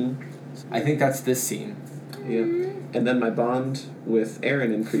 I think that's this scene. Yeah. And then my bond with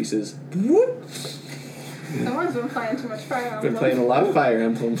Erin increases. Someone's been playing too much Fire Emblem. Been playing a lot of Fire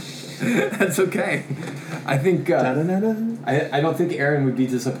Emblem. That's okay. I think I don't think Erin would be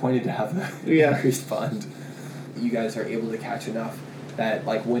disappointed to have an increased bond. You guys are able to catch enough that,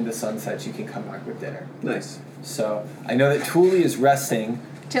 like, when the sun sets, you can come back with dinner. Nice. So I know that Thule is resting.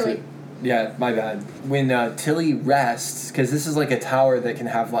 Tilly. So, yeah, my bad. When Tilly rests, because this is like a tower that can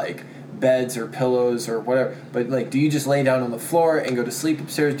have, like, beds or pillows or whatever, but, like, do you just lay down on the floor and go to sleep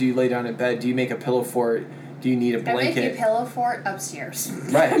upstairs? Do you lay down in bed? Do you make a pillow fort? Do you need a blanket? I make a pillow fort upstairs.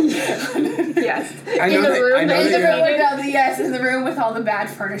 Right. Yes. In the room in the room with all the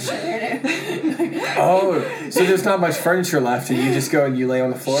bad furniture in it. Oh, so there's not much furniture left, and you just go and you lay on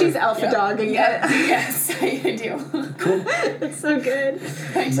the floor? She's alpha dogging it. Yes, I do. Cool. It's so good.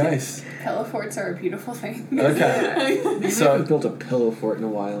 Nice. Pillow forts are a beautiful thing. Okay. I haven't built a pillow fort in a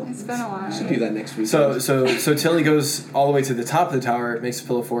while. It's been a while. Should do that next week. So Tilly goes all the way to the top of the tower, makes a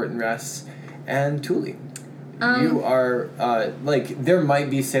pillow fort, and rests. And Thule, you are like, there might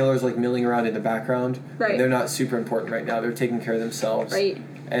be sailors, like, milling around in the background. Right. They're not super important right now. They're taking care of themselves. Right.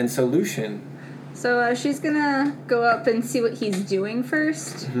 And so Lucian. So she's gonna go up and see what he's doing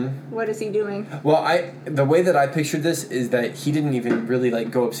first. What is he doing? Well, the way that I pictured this is that he didn't even really,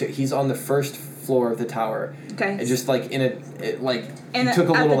 like, go upstairs. He's on the first floor of the tower. Okay. And just, like, he took a at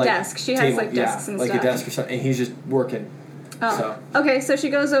little, the like, desk. She has, table, like, desks and like stuff. a desk or something, and he's just working. Oh. So. Okay, so she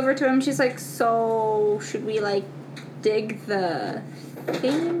goes over to him. She's like, so should we, like, dig the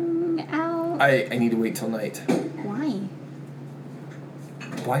thing out? I need to wait till night. Why?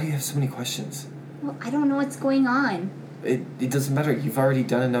 Why do you have so many questions? Well, I don't know what's going on. It doesn't matter. You've already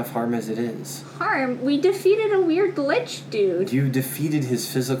done enough harm as it is. Harm? We defeated a weird lich dude. You defeated his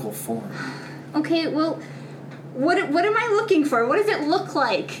physical form. Okay, well, what am I looking for? What does it look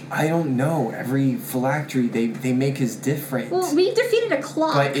like? I don't know. Every phylactery they make is different. Well, we defeated a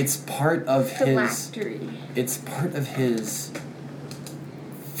clock. But it's part of Phylactery. It's part of his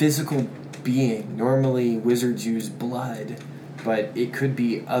physical being. Normally, wizards use blood, but it could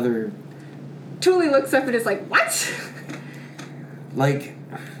be other. Thule looks up and is like, what? Like,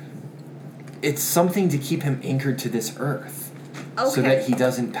 it's something to keep him anchored to this earth. Okay. So that he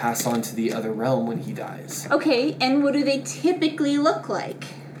doesn't pass on to the other realm when he dies. Okay, and what do they typically look like?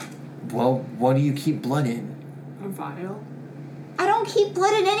 Well, what do you keep blood in? A vial. I don't keep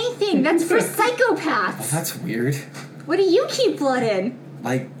blood in anything. That's for Well, psychopaths. that's weird. What do you keep blood in?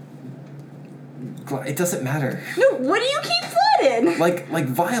 Like, it doesn't matter. No, what do you keep blood in? Like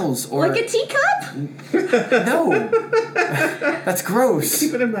vials or... Like a teacup? No. That's gross.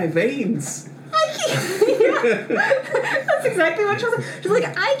 Keep it in my veins. I can't. That's exactly what she was. She's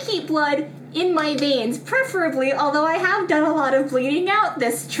like, I keep blood in my veins, preferably, although I have done a lot of bleeding out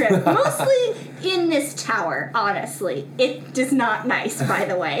this trip. Mostly in this tower, honestly. It is not nice, by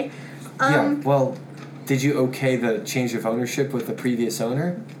the way. Yeah, well, did you okay the change of ownership with the previous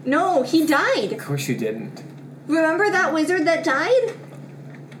owner? No, he died. Of course you didn't. Remember that wizard that died?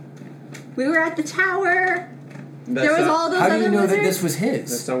 We were at the tower. There was all those How other do you know wizards. that this was his?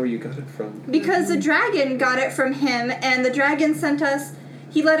 That's not where you got it from. Because the dragon got it from him, and the dragon sent us.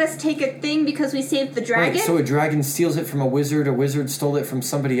 He let us take a thing because we saved the dragon. Right, so a dragon steals it from a wizard stole it from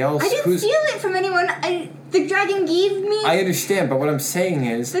somebody else. I didn't steal it from anyone. The dragon gave me I understand, but what I'm saying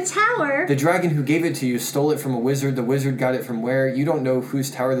is the tower. the dragon who gave it to you stole it from a wizard. The wizard got it from where? You don't know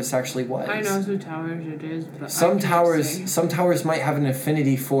whose tower this actually was. I know who towers it is, but Some I can't say. towers might have an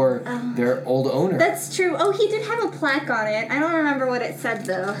affinity for their old owner. That's true. Oh, he did have a plaque on it. I don't remember what it said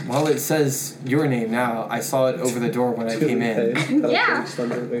though. Well, it says your name now. I saw it over the door when I came in. Yeah.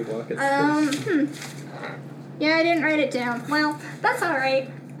 Yeah. Yeah, I didn't write it down. Well, that's all right.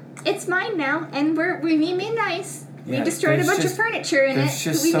 It's mine now, and we made nice. Yeah, we destroyed a there's bunch just- of furniture in it. There's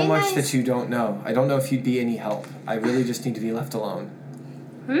just we so made much nice. that you don't know. I don't know if you'd be any help. I really just need to be left alone.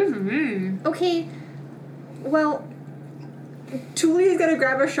 Okay, well, Tully's gonna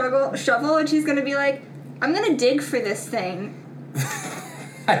grab a shovel, and she's gonna be like, "I'm gonna dig for this thing."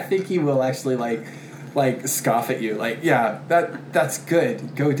 I think he will actually like scoff at you. Like, yeah, that's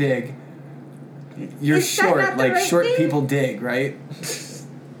good. Go dig. You're Is that short. not the Like right short thing? people dig, right?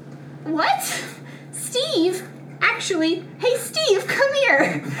 What? Steve? Actually, hey Steve, come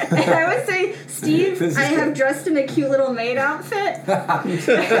here. And I would say, Steve, This is I have good. dressed in a cute little maid outfit.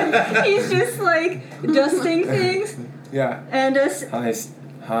 He's just like dusting things. Yeah. And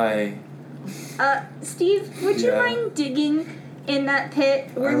Hi. Steve, would you Yeah. mind digging in that pit?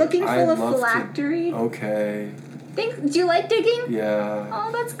 We're I- looking I'd full of love to. phylactery. Okay. Do you like digging? Yeah.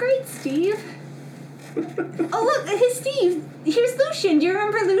 Oh, that's great, Steve. Oh, look, here's Steve. Here's Lucian. Do you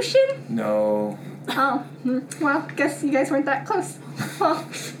remember Lucian? No. Oh, well, guess you guys weren't that close. Well,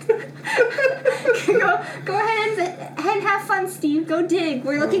 go ahead and have fun, Steve. Go dig.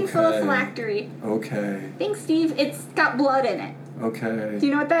 We're looking full of Okay. phylactery. Okay. Thanks, Steve. It's got blood in it. Okay. Do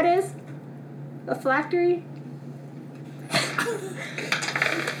you know what that is? A phylactery?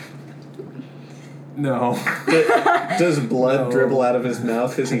 No. Does blood No. dribble out of his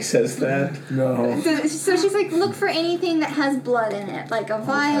mouth as he says that? No. So she's like, look for anything that has blood in it, like a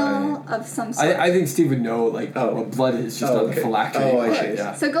vial of some sort. I think Steve would know like Oh. what blood is, just Oh, not okay. the phylactery. Oh, I part, see.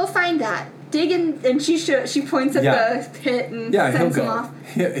 Yeah. So go find that. Dig in, and she points at Yeah. the pit and Yeah, he'll sends him go. off.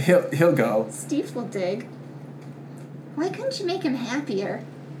 He'll go. Steve will dig. Why couldn't you make him happier?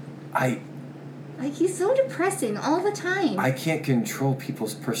 Like, he's so depressing all the time. I can't control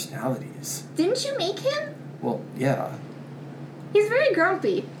people's personalities. Didn't you make him? Well, yeah. He's very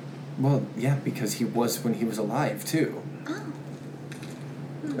grumpy. Well, yeah, because he was when he was alive too.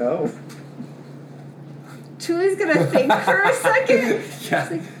 Oh. Tully's gonna think for a second. Yeah.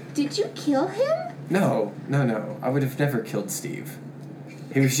 Like, did you kill him? No. I would have never killed Steve.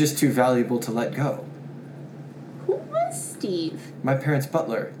 He was just too valuable to let go. Who was Steve? My parents'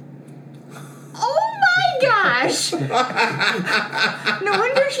 butler. Oh my gosh! No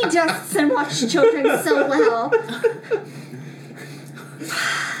wonder he dusts and watches children so well.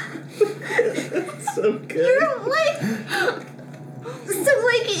 So good. You're like... So,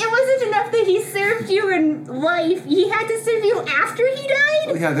 like, it wasn't enough that he served you in life. He had to serve you after he died?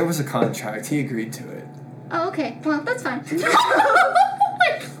 Oh yeah, there was a contract. He agreed to it. Oh, okay. Well, that's fine. He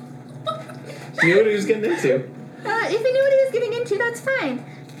knew what he was getting into. If he knew what he was getting into, that's fine.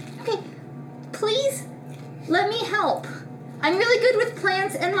 Okay, please let me help. I'm really good with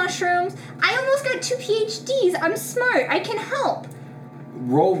plants and mushrooms. I almost got 2 PhDs. I'm smart. I can help.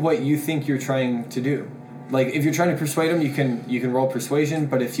 Roll what you think you're trying to do. Like, if you're trying to persuade him, you can roll persuasion.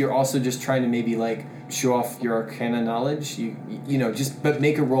 But if you're also just trying to maybe like show off your arcana knowledge, you know, but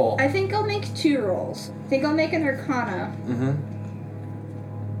make a roll. I think I'll make 2 rolls. I think I'll make an Arcana Mm-hmm.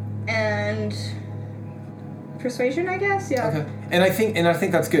 and persuasion, I guess. Yeah. Okay. And I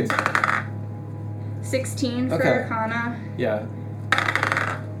think that's good. 16 for Okay. Arcana Yeah.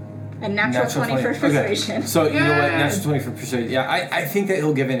 and natural 20 for Okay. persuasion. So you know what? Yay! Natural 20 for persuasion. Yeah, I think that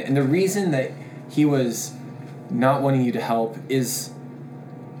he'll give in. And the reason that he was not wanting you to help is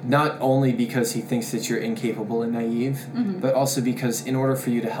not only because he thinks that you're incapable and naive, but also because in order for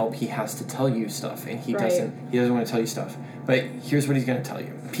you to help, he has to tell you stuff, and he Right. doesn't want to tell you stuff. But here's what he's going to tell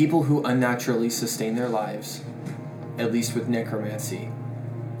you: people who unnaturally sustain their lives, at least with necromancy,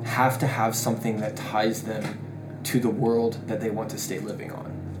 have to have something that ties them to the world that they want to stay living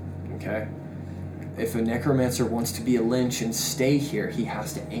on. Okay? if a necromancer wants to be a lynch and stay here, he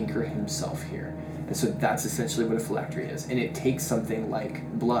has to anchor himself here. And so that's essentially what a phylactery is. And it takes something like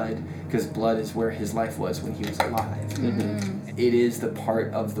blood, because blood is where his life was when he was alive. Mm-hmm. It is the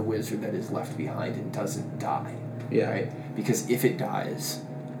part of the wizard that is left behind and doesn't die. Yeah. Right? Because if it dies,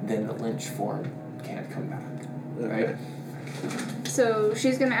 then the lynch form can't come back. Okay. Right? So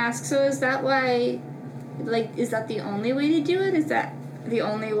she's gonna ask, so is that why, like, is that the only way to do it? Is that the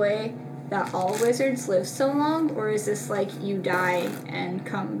only way that all wizards live so long? Or is this like you die and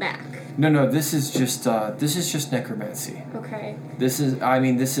come back? No, this is just necromancy. Okay. This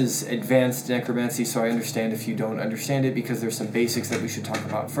is advanced necromancy, so I understand if you don't understand it, because there's some basics that we should talk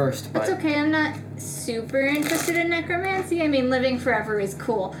about first. But It's okay, I'm not super interested in necromancy. I mean, living forever is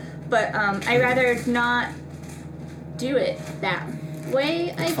cool. But I'd rather not do it that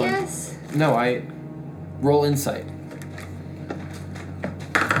way, I Fine. guess. No, I roll insight.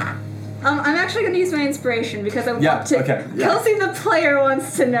 I'm actually going to use my inspiration because I Yeah, want to. okay, yeah. Kelsey, the player,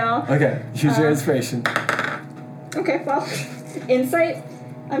 wants to know. Okay, use your inspiration. Okay, well, insight,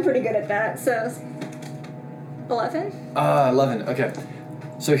 I'm pretty good at that. So, 11. 11. Okay.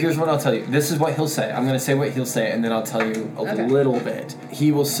 So here's what I'll tell you. This is what he'll say. I'm going to say what he'll say, and then I'll tell you a Okay. little bit.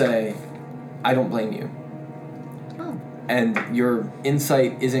 He will say, "I don't blame you." Oh. And your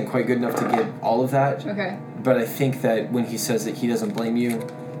insight isn't quite good enough to get all of that. Okay. But I think that when he says that he doesn't blame you,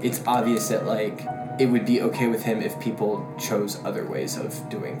 it's obvious that, like, it would be okay with him if people chose other ways of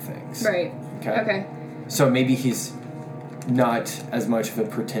doing things. Right. Okay? Okay. So maybe he's not as much of a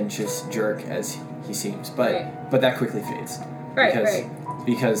pretentious jerk as he seems, but Right. but that quickly fades. Right. Because, Right.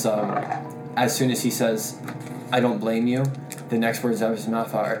 Because as soon as he says, "I don't blame you," the next words out of his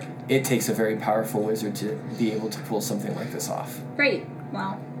mouth are, "It takes a very powerful wizard to be able to pull something like this off." Right.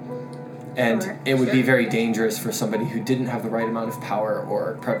 Wow. And Sure, it would be sure. very dangerous for somebody who didn't have the right amount of power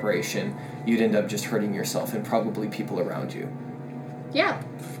or preparation. You'd end up just hurting yourself and probably people around you. Yeah.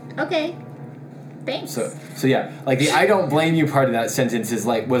 Okay. Thanks. So yeah, like the "I don't blame you" part of that sentence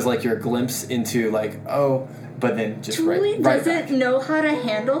was like your glimpse into like, oh, but then just Julie right doesn't back. know how to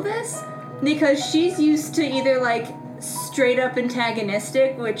handle this because she's used to either like straight up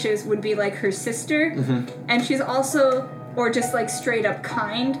antagonistic, which would be like her sister, Mm-hmm. and she's also or just like straight up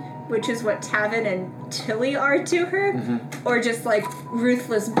kind, which is what Tavin and Tilly are to her, Mm-hmm. or just like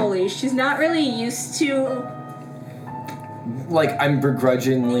ruthless bullies. She's not really used to Like I'm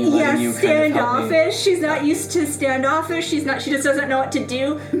begrudgingly letting you kind of help me. standoffish. She's not used to standoffish. She just doesn't know what to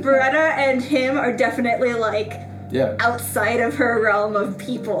do. Beretta and him are definitely like Yeah. outside of her realm of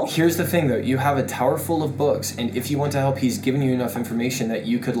people. Here's the thing, though. You have a tower full of books, and if you want to help, he's given you enough information that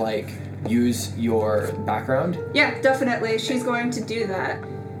you could, like, use your background. Yeah, definitely. She's going to do that.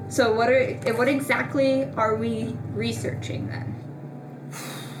 So what exactly are we researching then?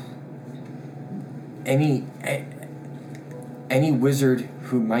 Any wizard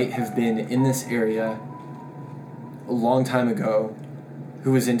who might have been in this area a long time ago,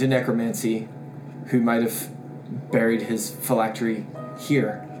 who was into necromancy, who might have buried his phylactery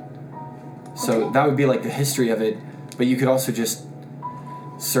here. So Okay. that would be like the history of it, but you could also just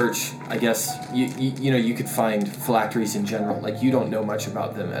search, I guess, you could find phylacteries in general. Like, you don't know much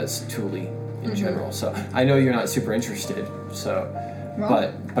about them as Thule in general. So I know you're not super interested, so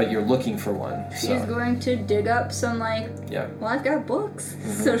Well, but you're looking for one. she's So going to dig up some like yeah. well, I've got books.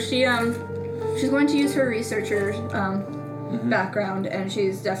 So she's going to use her researcher background, and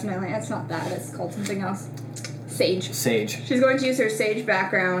she's definitely, it's not that, it's called something else. Sage. Sage. She's going to use her sage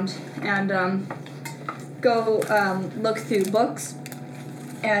background and go look through books,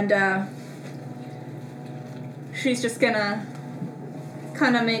 and she's just gonna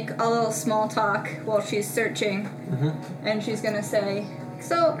kind of make a little small talk while she's searching, and she's gonna say,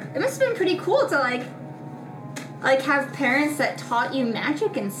 "So it must have been pretty cool to like have parents that taught you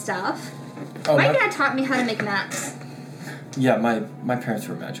magic and stuff." Oh, My dad taught me how to make maps. yeah, my parents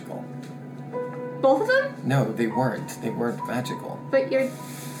were magical. Both of them? No, they weren't. They weren't magical. But your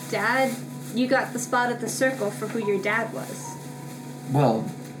dad, you got the spot at the circle for who your dad was. Well,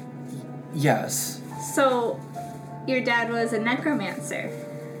 yes. So, your dad was a necromancer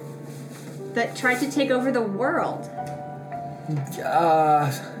that tried to take over the world,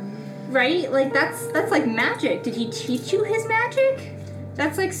 right? Like that's like magic. Did he teach you his magic?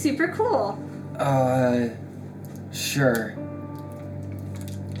 That's like super cool. Sure.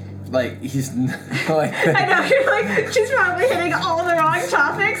 Like, he's like... I know, you're like, she's probably hitting all the wrong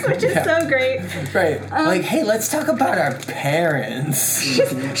topics, which is so great. Right. Like, hey, let's talk about our parents. She's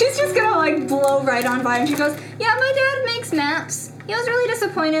just gonna like blow right on by, and she goes, "Yeah, my dad makes maps. he was really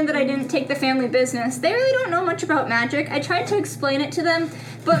disappointed that I didn't take the family business. They really don't know much about magic. I tried to explain it to them,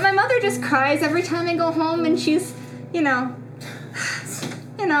 but my mother just cries every time I go home, and she's, you know,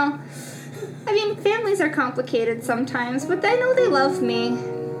 I mean, families are complicated sometimes, but I know they love me.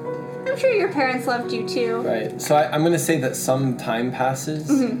 I'm sure your parents loved you too. Right. So I'm going to say that some time passes.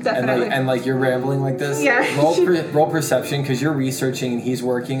 Definitely. And like you're rambling like this. Yeah. Roll perception because you're researching and he's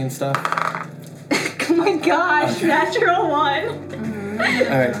working and stuff. Oh my gosh, natural one.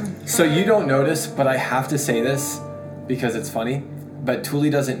 All right. So you don't notice, but I have to say this because it's funny. But Thule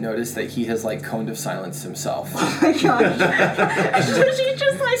doesn't notice that he has like cone of silence himself. Oh my gosh. So she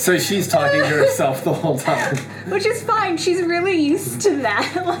just like. So she's talking to herself the whole time. Which is fine. She's really used to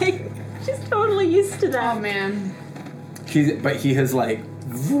that. Like, she's totally used to that. Oh man. But he has like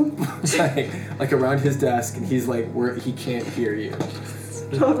around his desk, and he's like where he can't hear you.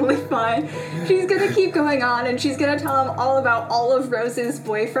 Totally fine. She's gonna keep going on, and she's gonna tell him all about all of Rose's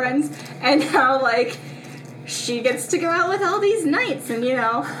boyfriends and how like she gets to go out with all these knights, and you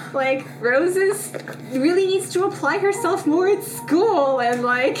know, like Rose really needs to apply herself more at school, and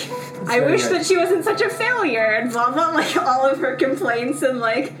like I wish that she wasn't such a failure, and blah blah, like all of her complaints, and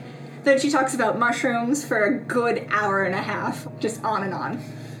like then she talks about mushrooms for a good hour and a half, just on and on.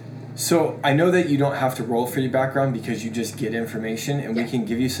 So I know that you don't have to roll for your background because you just get information, and we can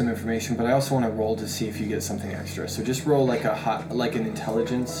give you some information. But I also want to roll to see if you get something extra. So just roll like an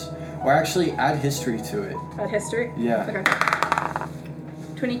intelligence, or actually add history to it. Add history? Yeah.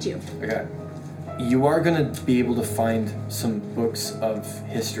 Okay. 22. Okay. You are going to be able to find some books of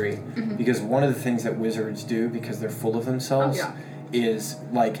history because one of the things that wizards do, because they're full of themselves, is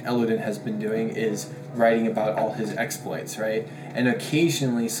like Elodin has been doing, is writing about all his exploits, right? And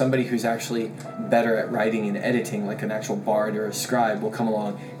occasionally somebody who's actually better at writing and editing, like an actual bard or a scribe, will come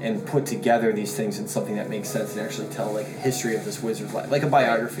along and put together these things in something that makes sense and actually tell like a history of this wizard's life, like a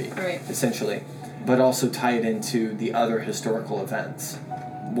biography, essentially, but also tie it into the other historical events.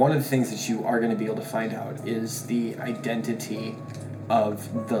 One of the things that you are going to be able to find out is the identity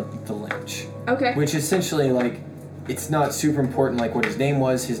of the Lynch. Okay. Which essentially, like, it's not super important, like, what his name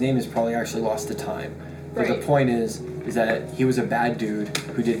was. His name is probably actually lost to time. But the point is that he was a bad dude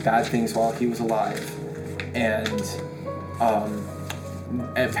who did bad things while he was alive, and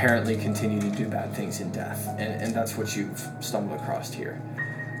apparently continued to do bad things in death. And that's what you've stumbled across here.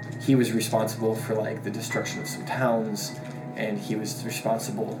 He was responsible for, like, the destruction of some towns, and he was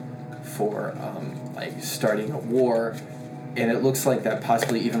responsible for, like, starting a war. And it looks like that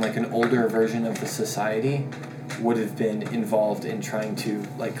possibly even, like, an older version of the society would have been involved in trying to,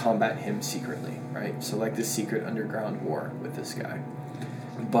 like, combat him secretly, right? So, like, this secret underground war with this guy.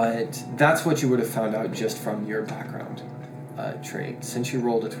 But that's what you would have found out just from your background trait. Since you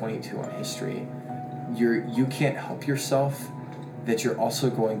rolled a 22 on history, you can't help yourself that you're also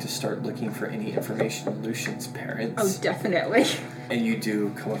going to start looking for any information on Lucian's parents. Oh, definitely. And you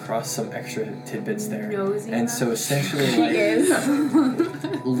do come across some extra tidbits there. Nosy And so essentially,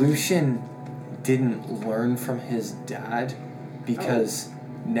 like, Lucian didn't learn from his dad because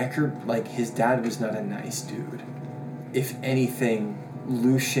Necker, like, his dad was not a nice dude. If anything,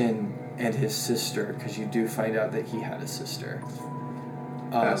 Lucian and his sister, because you do find out that he had a sister.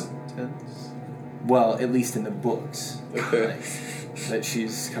 Past tense? Well, at least in the books. Okay. Like, that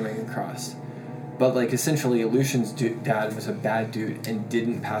she's coming across. But, like, essentially, Lucian's dad was a bad dude and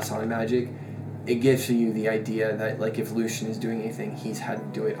didn't pass on magic. It gives you the idea that, like, if Lucian is doing anything, he's had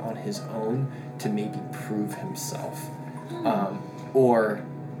to do it on his own to maybe prove himself. Or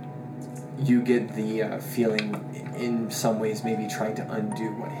you get the feeling, in some ways, maybe trying to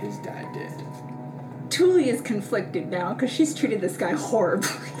undo what his dad did. Thule is conflicted now because she's treated this guy horribly.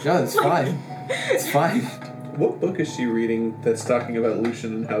 No, it's fine. It's fine. What book is she reading that's talking about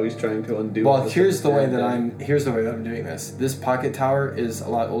Lucian and how he's trying to undo? Well, here's the way that I'm doing this. This pocket tower is a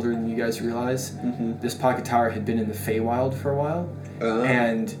lot older than you guys realize. This pocket tower had been in the Feywild for a while,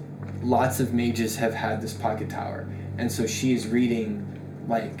 and lots of mages have had this pocket tower, and so she is reading,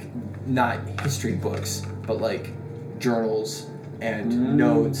 like, not history books, but like journals and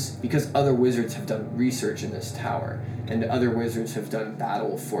notes, because other wizards have done research in this tower, and other wizards have done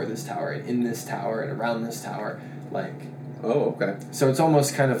battle for this tower, and in this tower, and around this tower, like... Oh, okay. So it's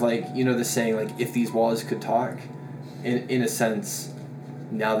almost kind of like, you know, the saying, like, if these walls could talk, in a sense,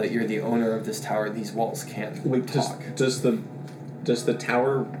 now that you're the owner of this tower, these walls can talk. Does the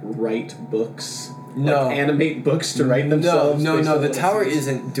tower write books? No. Like, animate books to write themselves? No, based on the what it tower says?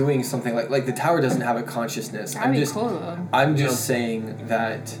 isn't doing something like the tower doesn't have a consciousness. That'd be cool, though. I'm just saying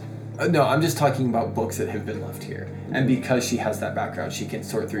that... no, I'm just talking about books that have been left here. And because she has that background, she can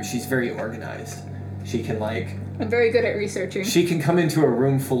sort through. She's very organized. She can like I'm very good at researching. she can come into a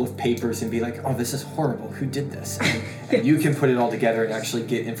room full of papers and be like, oh, this is horrible. Who did this? And you can put it all together and actually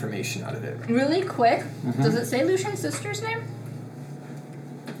get information out of it. Really quick, does it say Lucian's sister's name?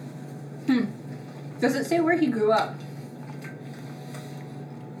 Does it say where he grew up?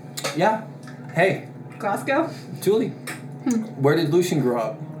 Yeah. Hey, Glasgow? Julie. Where did Lucian grow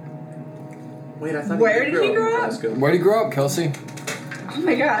up? Wait, I thought Where did he in grow up? Glasgow. Where did he grow up, Kelsey? Oh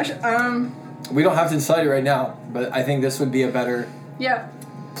my gosh. We don't have to decide it right now, but I think this would be a better Yeah.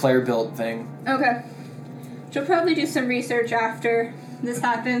 player-built thing. Okay. She'll probably do some research after this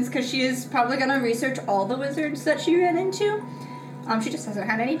happens, because she is probably going to research all the wizards that she ran into. She just hasn't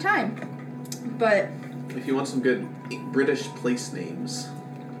had any time. But If you want some good British place names.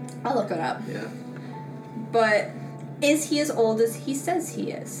 I'll look it up. Yeah. But is he as old as he says he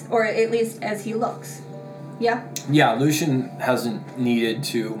is? Or at least as he looks? Yeah? Yeah, Lucian hasn't needed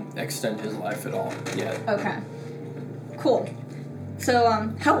to extend his life at all yet. Okay. Cool.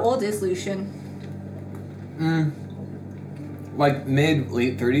 So, how old is Lucian? Like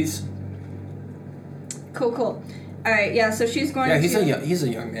late 30s. Cool. Alright, yeah, so she's going Yeah, to... he's a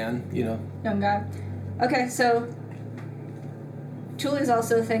young man, you know. Young guy. Okay, so Julie's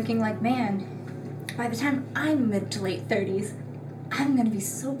also thinking like, man, by the time I'm mid to late 30s, I'm gonna be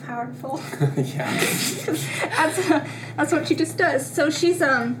so powerful. Yeah. that's what she just does. So she's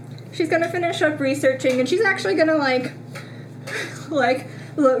gonna finish up researching, and she's actually gonna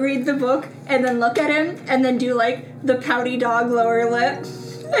read the book and then look at him and then do like the pouty dog lower lip.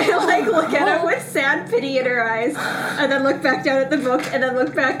 And look at him with sad pity in her eyes, and then look back down at the book, and then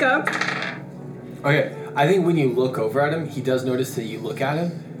look back up. Okay, I think when you look over at him, he does notice that you look at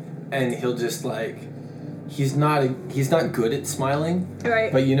him, and he'll just he's not good at smiling.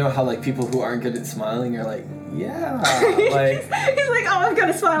 Right. But you know how people who aren't good at smiling are like, yeah, He's like, oh, I'm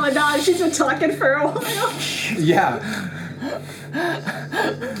gonna smile and nod. She's been talking for a while. yeah.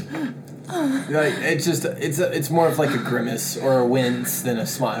 It's more of like a grimace or a wince than a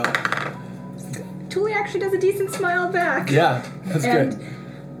smile. Julie actually does a decent smile back. Yeah, that's and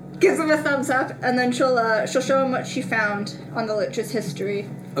good. gives him a thumbs up, and then she'll show him what she found on the Lich's history.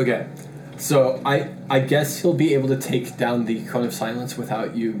 Okay, so I guess he'll be able to take down the Cone of Silence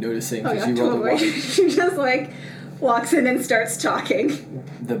without you noticing because you rolled a one. She just walks in and starts talking.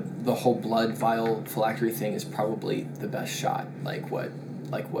 The whole blood vial phylactery thing is probably the best shot, like what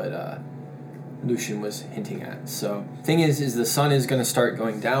Lucian was hinting at. So thing is the sun is going to start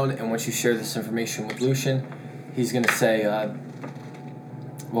going down, and once you share this information with Lucian, he's going to say,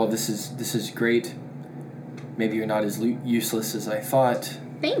 well, this is great. Maybe you're not as useless as I thought.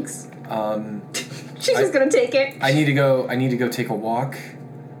 Thanks. She's just gonna take it. I need to go take a walk.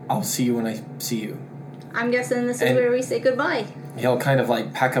 I'll see you when I see you. I'm guessing this is where we say goodbye. He'll kind of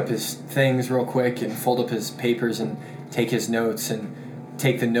pack up his things real quick and fold up his papers and take his notes and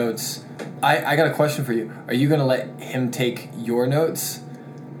take the notes. I got a question for you. Are you gonna let him take your notes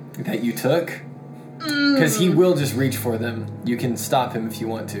that you took? Because he will just reach for them. You can stop him if you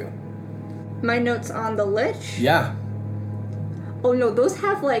want to. My notes on the Lich? Yeah. Oh no, those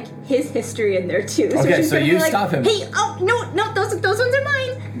have his history in there too. Okay, she's so gonna you be stop him. Hey, oh no, those ones are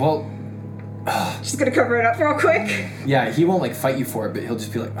mine. Well, She's gonna cover it up real quick. yeah, he won't fight you for it, but he'll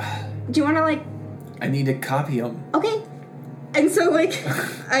just be like, Do you wanna I need to copy him. Okay. And so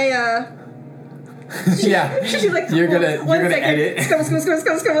Yeah, she's you're gonna edit.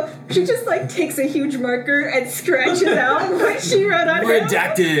 Scroll. She just takes a huge marker and scratches out what she wrote on him.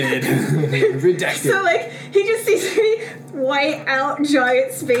 Redacted. So he just sees me white out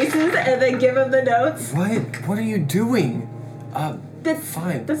giant spaces and then give him the notes. What are you doing? That's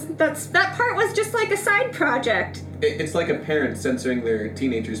fine. That part was just a side project. It's like a parent censoring their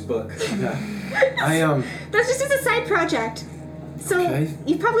teenager's book. Yeah. That's just a side project. So Okay.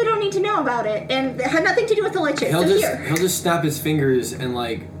 you probably don't need to know about it, and it had nothing to do with the Liches. He'll So just here. he'll just snap his fingers and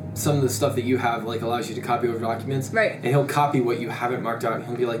some of the stuff that you have allows you to copy over documents. Right. And he'll copy what you haven't marked out and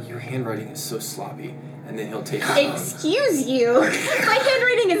he'll be like, your handwriting is so sloppy. And then he'll take it. Excuse you. My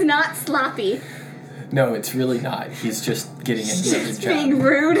handwriting is not sloppy. No, it's really not. He's just getting into the It's job. being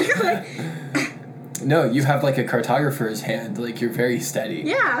rude. No, you have a cartographer's hand. You're very steady.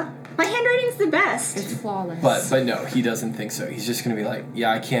 Yeah. My handwriting's the best. It's flawless. But no, he doesn't think so. He's just gonna be like,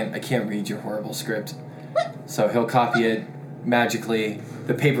 yeah, I can't read your horrible script. So he'll copy it magically.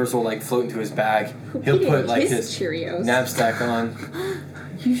 The papers will float into his bag. He'll put his his Cheerios. knapsack on.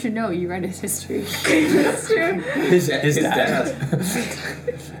 You should know. You read his history. That's true. His dad.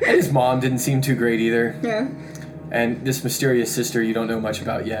 And his mom didn't seem too great either. Yeah. And this mysterious sister you don't know much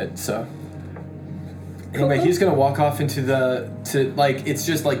about yet, so. Anyway, he's gonna walk off into it's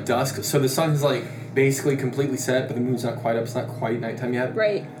just dusk, so the sun's basically completely set, but the moon's not quite up. It's not quite nighttime yet.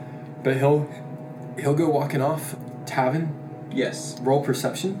 Right. But he'll go walking off. Tavin, Yes. roll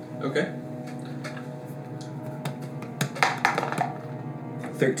perception. Okay.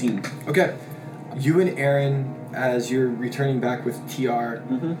 13. Okay. You and Aaron, as you're returning back with TR,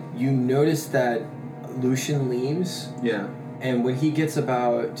 you notice that Lucian leaves, Yeah. and when he gets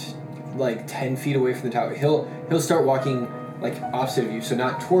about like 10 feet away from the tower, he'll start walking like opposite of you, so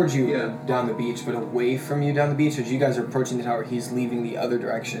not towards you Yeah. down the beach, but away from you down the beach. As you guys are approaching the tower, he's leaving the other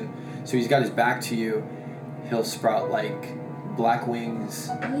direction. So he's got his back to you. He'll sprout like black wings.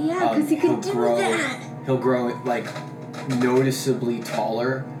 Oh yeah, because he He'll could do grow. that. He'll grow like noticeably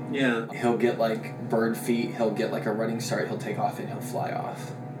taller. Yeah. He'll get like bird feet. He'll get like a running start. He'll take off and he'll fly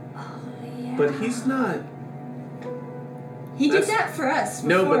off. But he's not. He did That's- that for us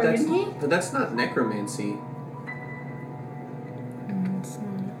No, before, but that's didn't he? but that's not necromancy.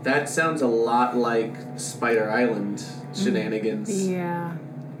 That sounds a lot like Spider Island shenanigans. Yeah.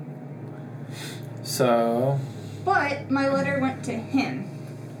 So But my letter went to him.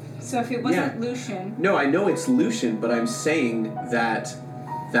 So if it wasn't Lucian, No, I know it's Lucian, but I'm saying that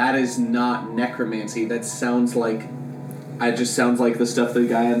that is not necromancy. That sounds like it just sounds like the stuff the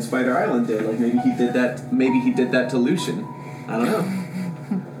guy on Spider Island did. Like maybe he did that. Maybe he did that to Lucian. I don't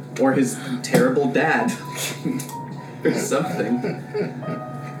know. Or his terrible dad, or something.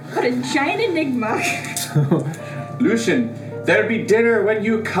 what a giant enigma. Lucian, there'll be dinner when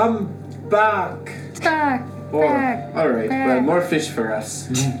you come back. Back. Or, Back. all right, Back. well, more fish for us.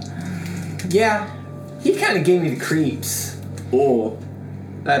 yeah, he kind of gave me the creeps. Oh,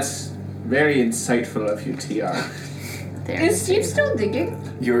 that's very insightful of you, TR. There. Is Steve still digging?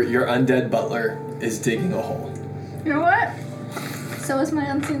 Your undead butler is digging a hole. You know what? So is my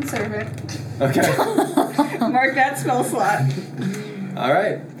unseen servant. Okay. Mark that spell slot. All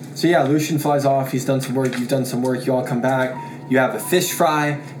right. So yeah, Lucian flies off. He's done some work. You've done some work. You all come back. You have a fish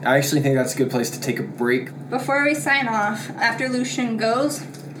fry. I actually think that's a good place to take a break. Before we sign off, after Lucian goes,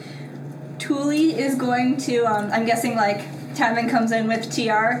 Thule is going to, I'm guessing like Tavin comes in with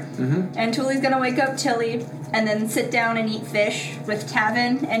TR, and Thule's going to wake up Tilly and then sit down and eat fish with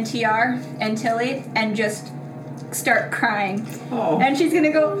Tavin and TR and Tilly and just start crying. Oh. And she's going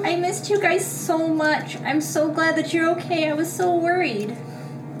to go, I missed you guys so much. I'm so glad that you're okay. I was so worried.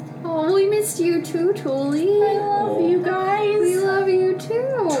 Oh, we missed you too, I Tuli. love you guys. We love you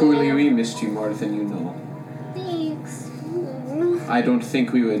too. Truly, we missed you more than you know. Thanks. I don't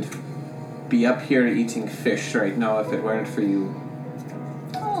think we would be up here eating fish right now if it weren't for you.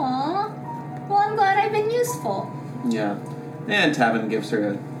 Aww. Well, I'm glad I've been useful. Yeah. And Tavin gives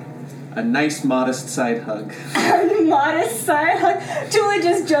her a nice, modest side hug. Modest side hug. Julie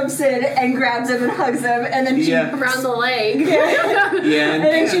just jumps in and grabs him and hugs him, and then she Yeah. Around the leg. Yeah, and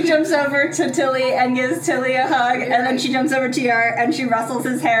then she jumps over to Tilly and gives Tilly a hug, and then she jumps over to TR and she rustles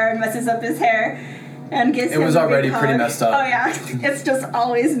his hair and messes up his hair and gives It him was a big already pretty hug. messed up. Oh yeah, it's just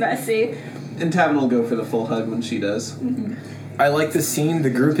always messy. And Tavin will go for the full hug when she does. I like the scene. The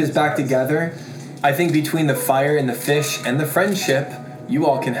group is back together. I think between the fire and the fish and the friendship, you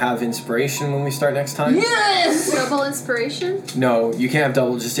all can have inspiration when we start next time. Yes! Double inspiration. No, you can't have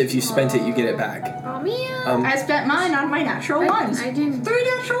double. Just if you spent it, you get it back. Oh man. I spent mine on my natural ones. I didn't. 3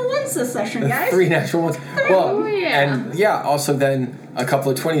 natural ones this session, guys. 3 natural ones. Well, Oh, yeah. and yeah, also then a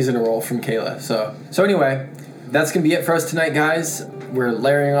couple of 20s in a roll from Kayla. So anyway, that's gonna be it for us tonight, guys. We're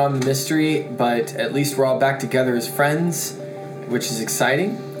layering on the mystery, but at least we're all back together as friends, which is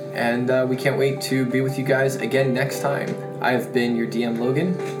exciting. And we can't wait to be with you guys again next time. I have been your DM,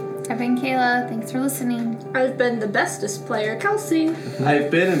 Logan. I've been Kayla. Thanks for listening. I've been the bestest player, Kelsey.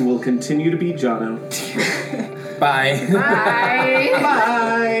 I've been and will continue to be Jono. Bye. Bye.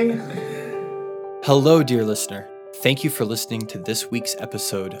 Bye! Hello, dear listener. Thank you for listening to this week's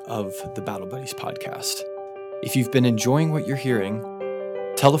episode of the Battle Buddies podcast. If you've been enjoying what you're hearing,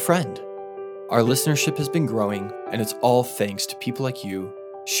 tell a friend. Our listenership has been growing, and it's all thanks to people like you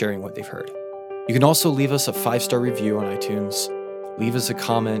sharing what they've heard. You can also leave us a 5-star review on iTunes, leave us a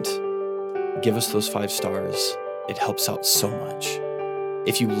comment, give us those 5 stars. It helps out so much.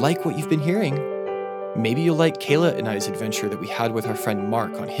 If you like what you've been hearing, maybe you'll like Kayla and I's adventure that we had with our friend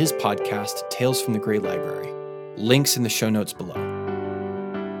Mark on his podcast, Tales from the Grey Library. Links in the show notes below.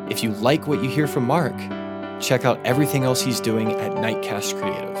 If you like what you hear from Mark, check out everything else he's doing at Nightcast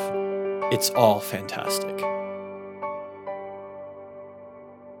Creative. It's all fantastic.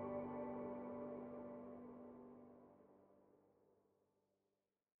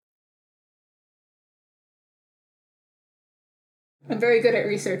 I'm very good at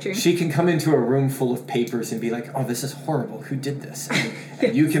researching. She can come into a room full of papers and be like, oh, this is horrible. Who did this?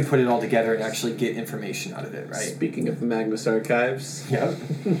 And you can put it all together and actually get information out of it, right? Speaking of the Magnus Archives. Yep.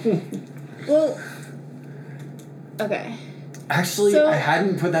 Well, okay. Actually, So- I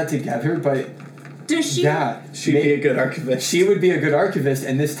hadn't put that together, but Does she? yeah. She'd be a good archivist. She would be a good archivist,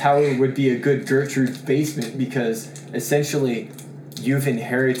 and this tower would be a good Gertrude's basement because essentially you've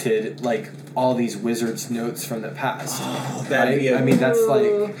inherited, like, all these wizards' notes from the past. Oh, that'd be a I mean, that's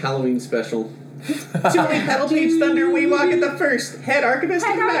like... Halloween special. Julie Petal Page Thunder, we walk at the first. Head archivist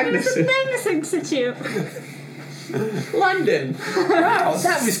of the Magnus. Magnus Institute. London. Wow,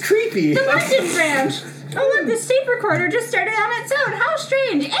 that was creepy. The London branch. Oh look, this tape recorder just started on its own. How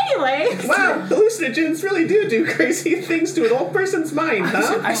strange. Anyway. Wow, hallucinogens really do crazy things to an old person's mind,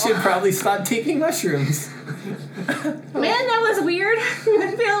 huh? I should probably stop taking mushrooms. Man, that was weird.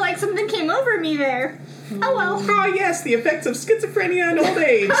 I feel like something came over me there. Oh well. Ah, yes, the effects of schizophrenia and old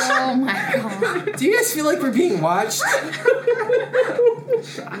age. Oh my god. Do you guys feel like we're being watched?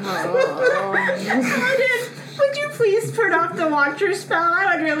 London, would you please turn off the Watcher spell?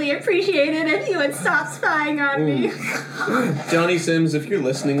 I would really appreciate it if you would stop spying on me. Johnny Sims, if you're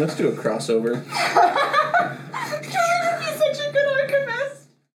listening, let's do a crossover.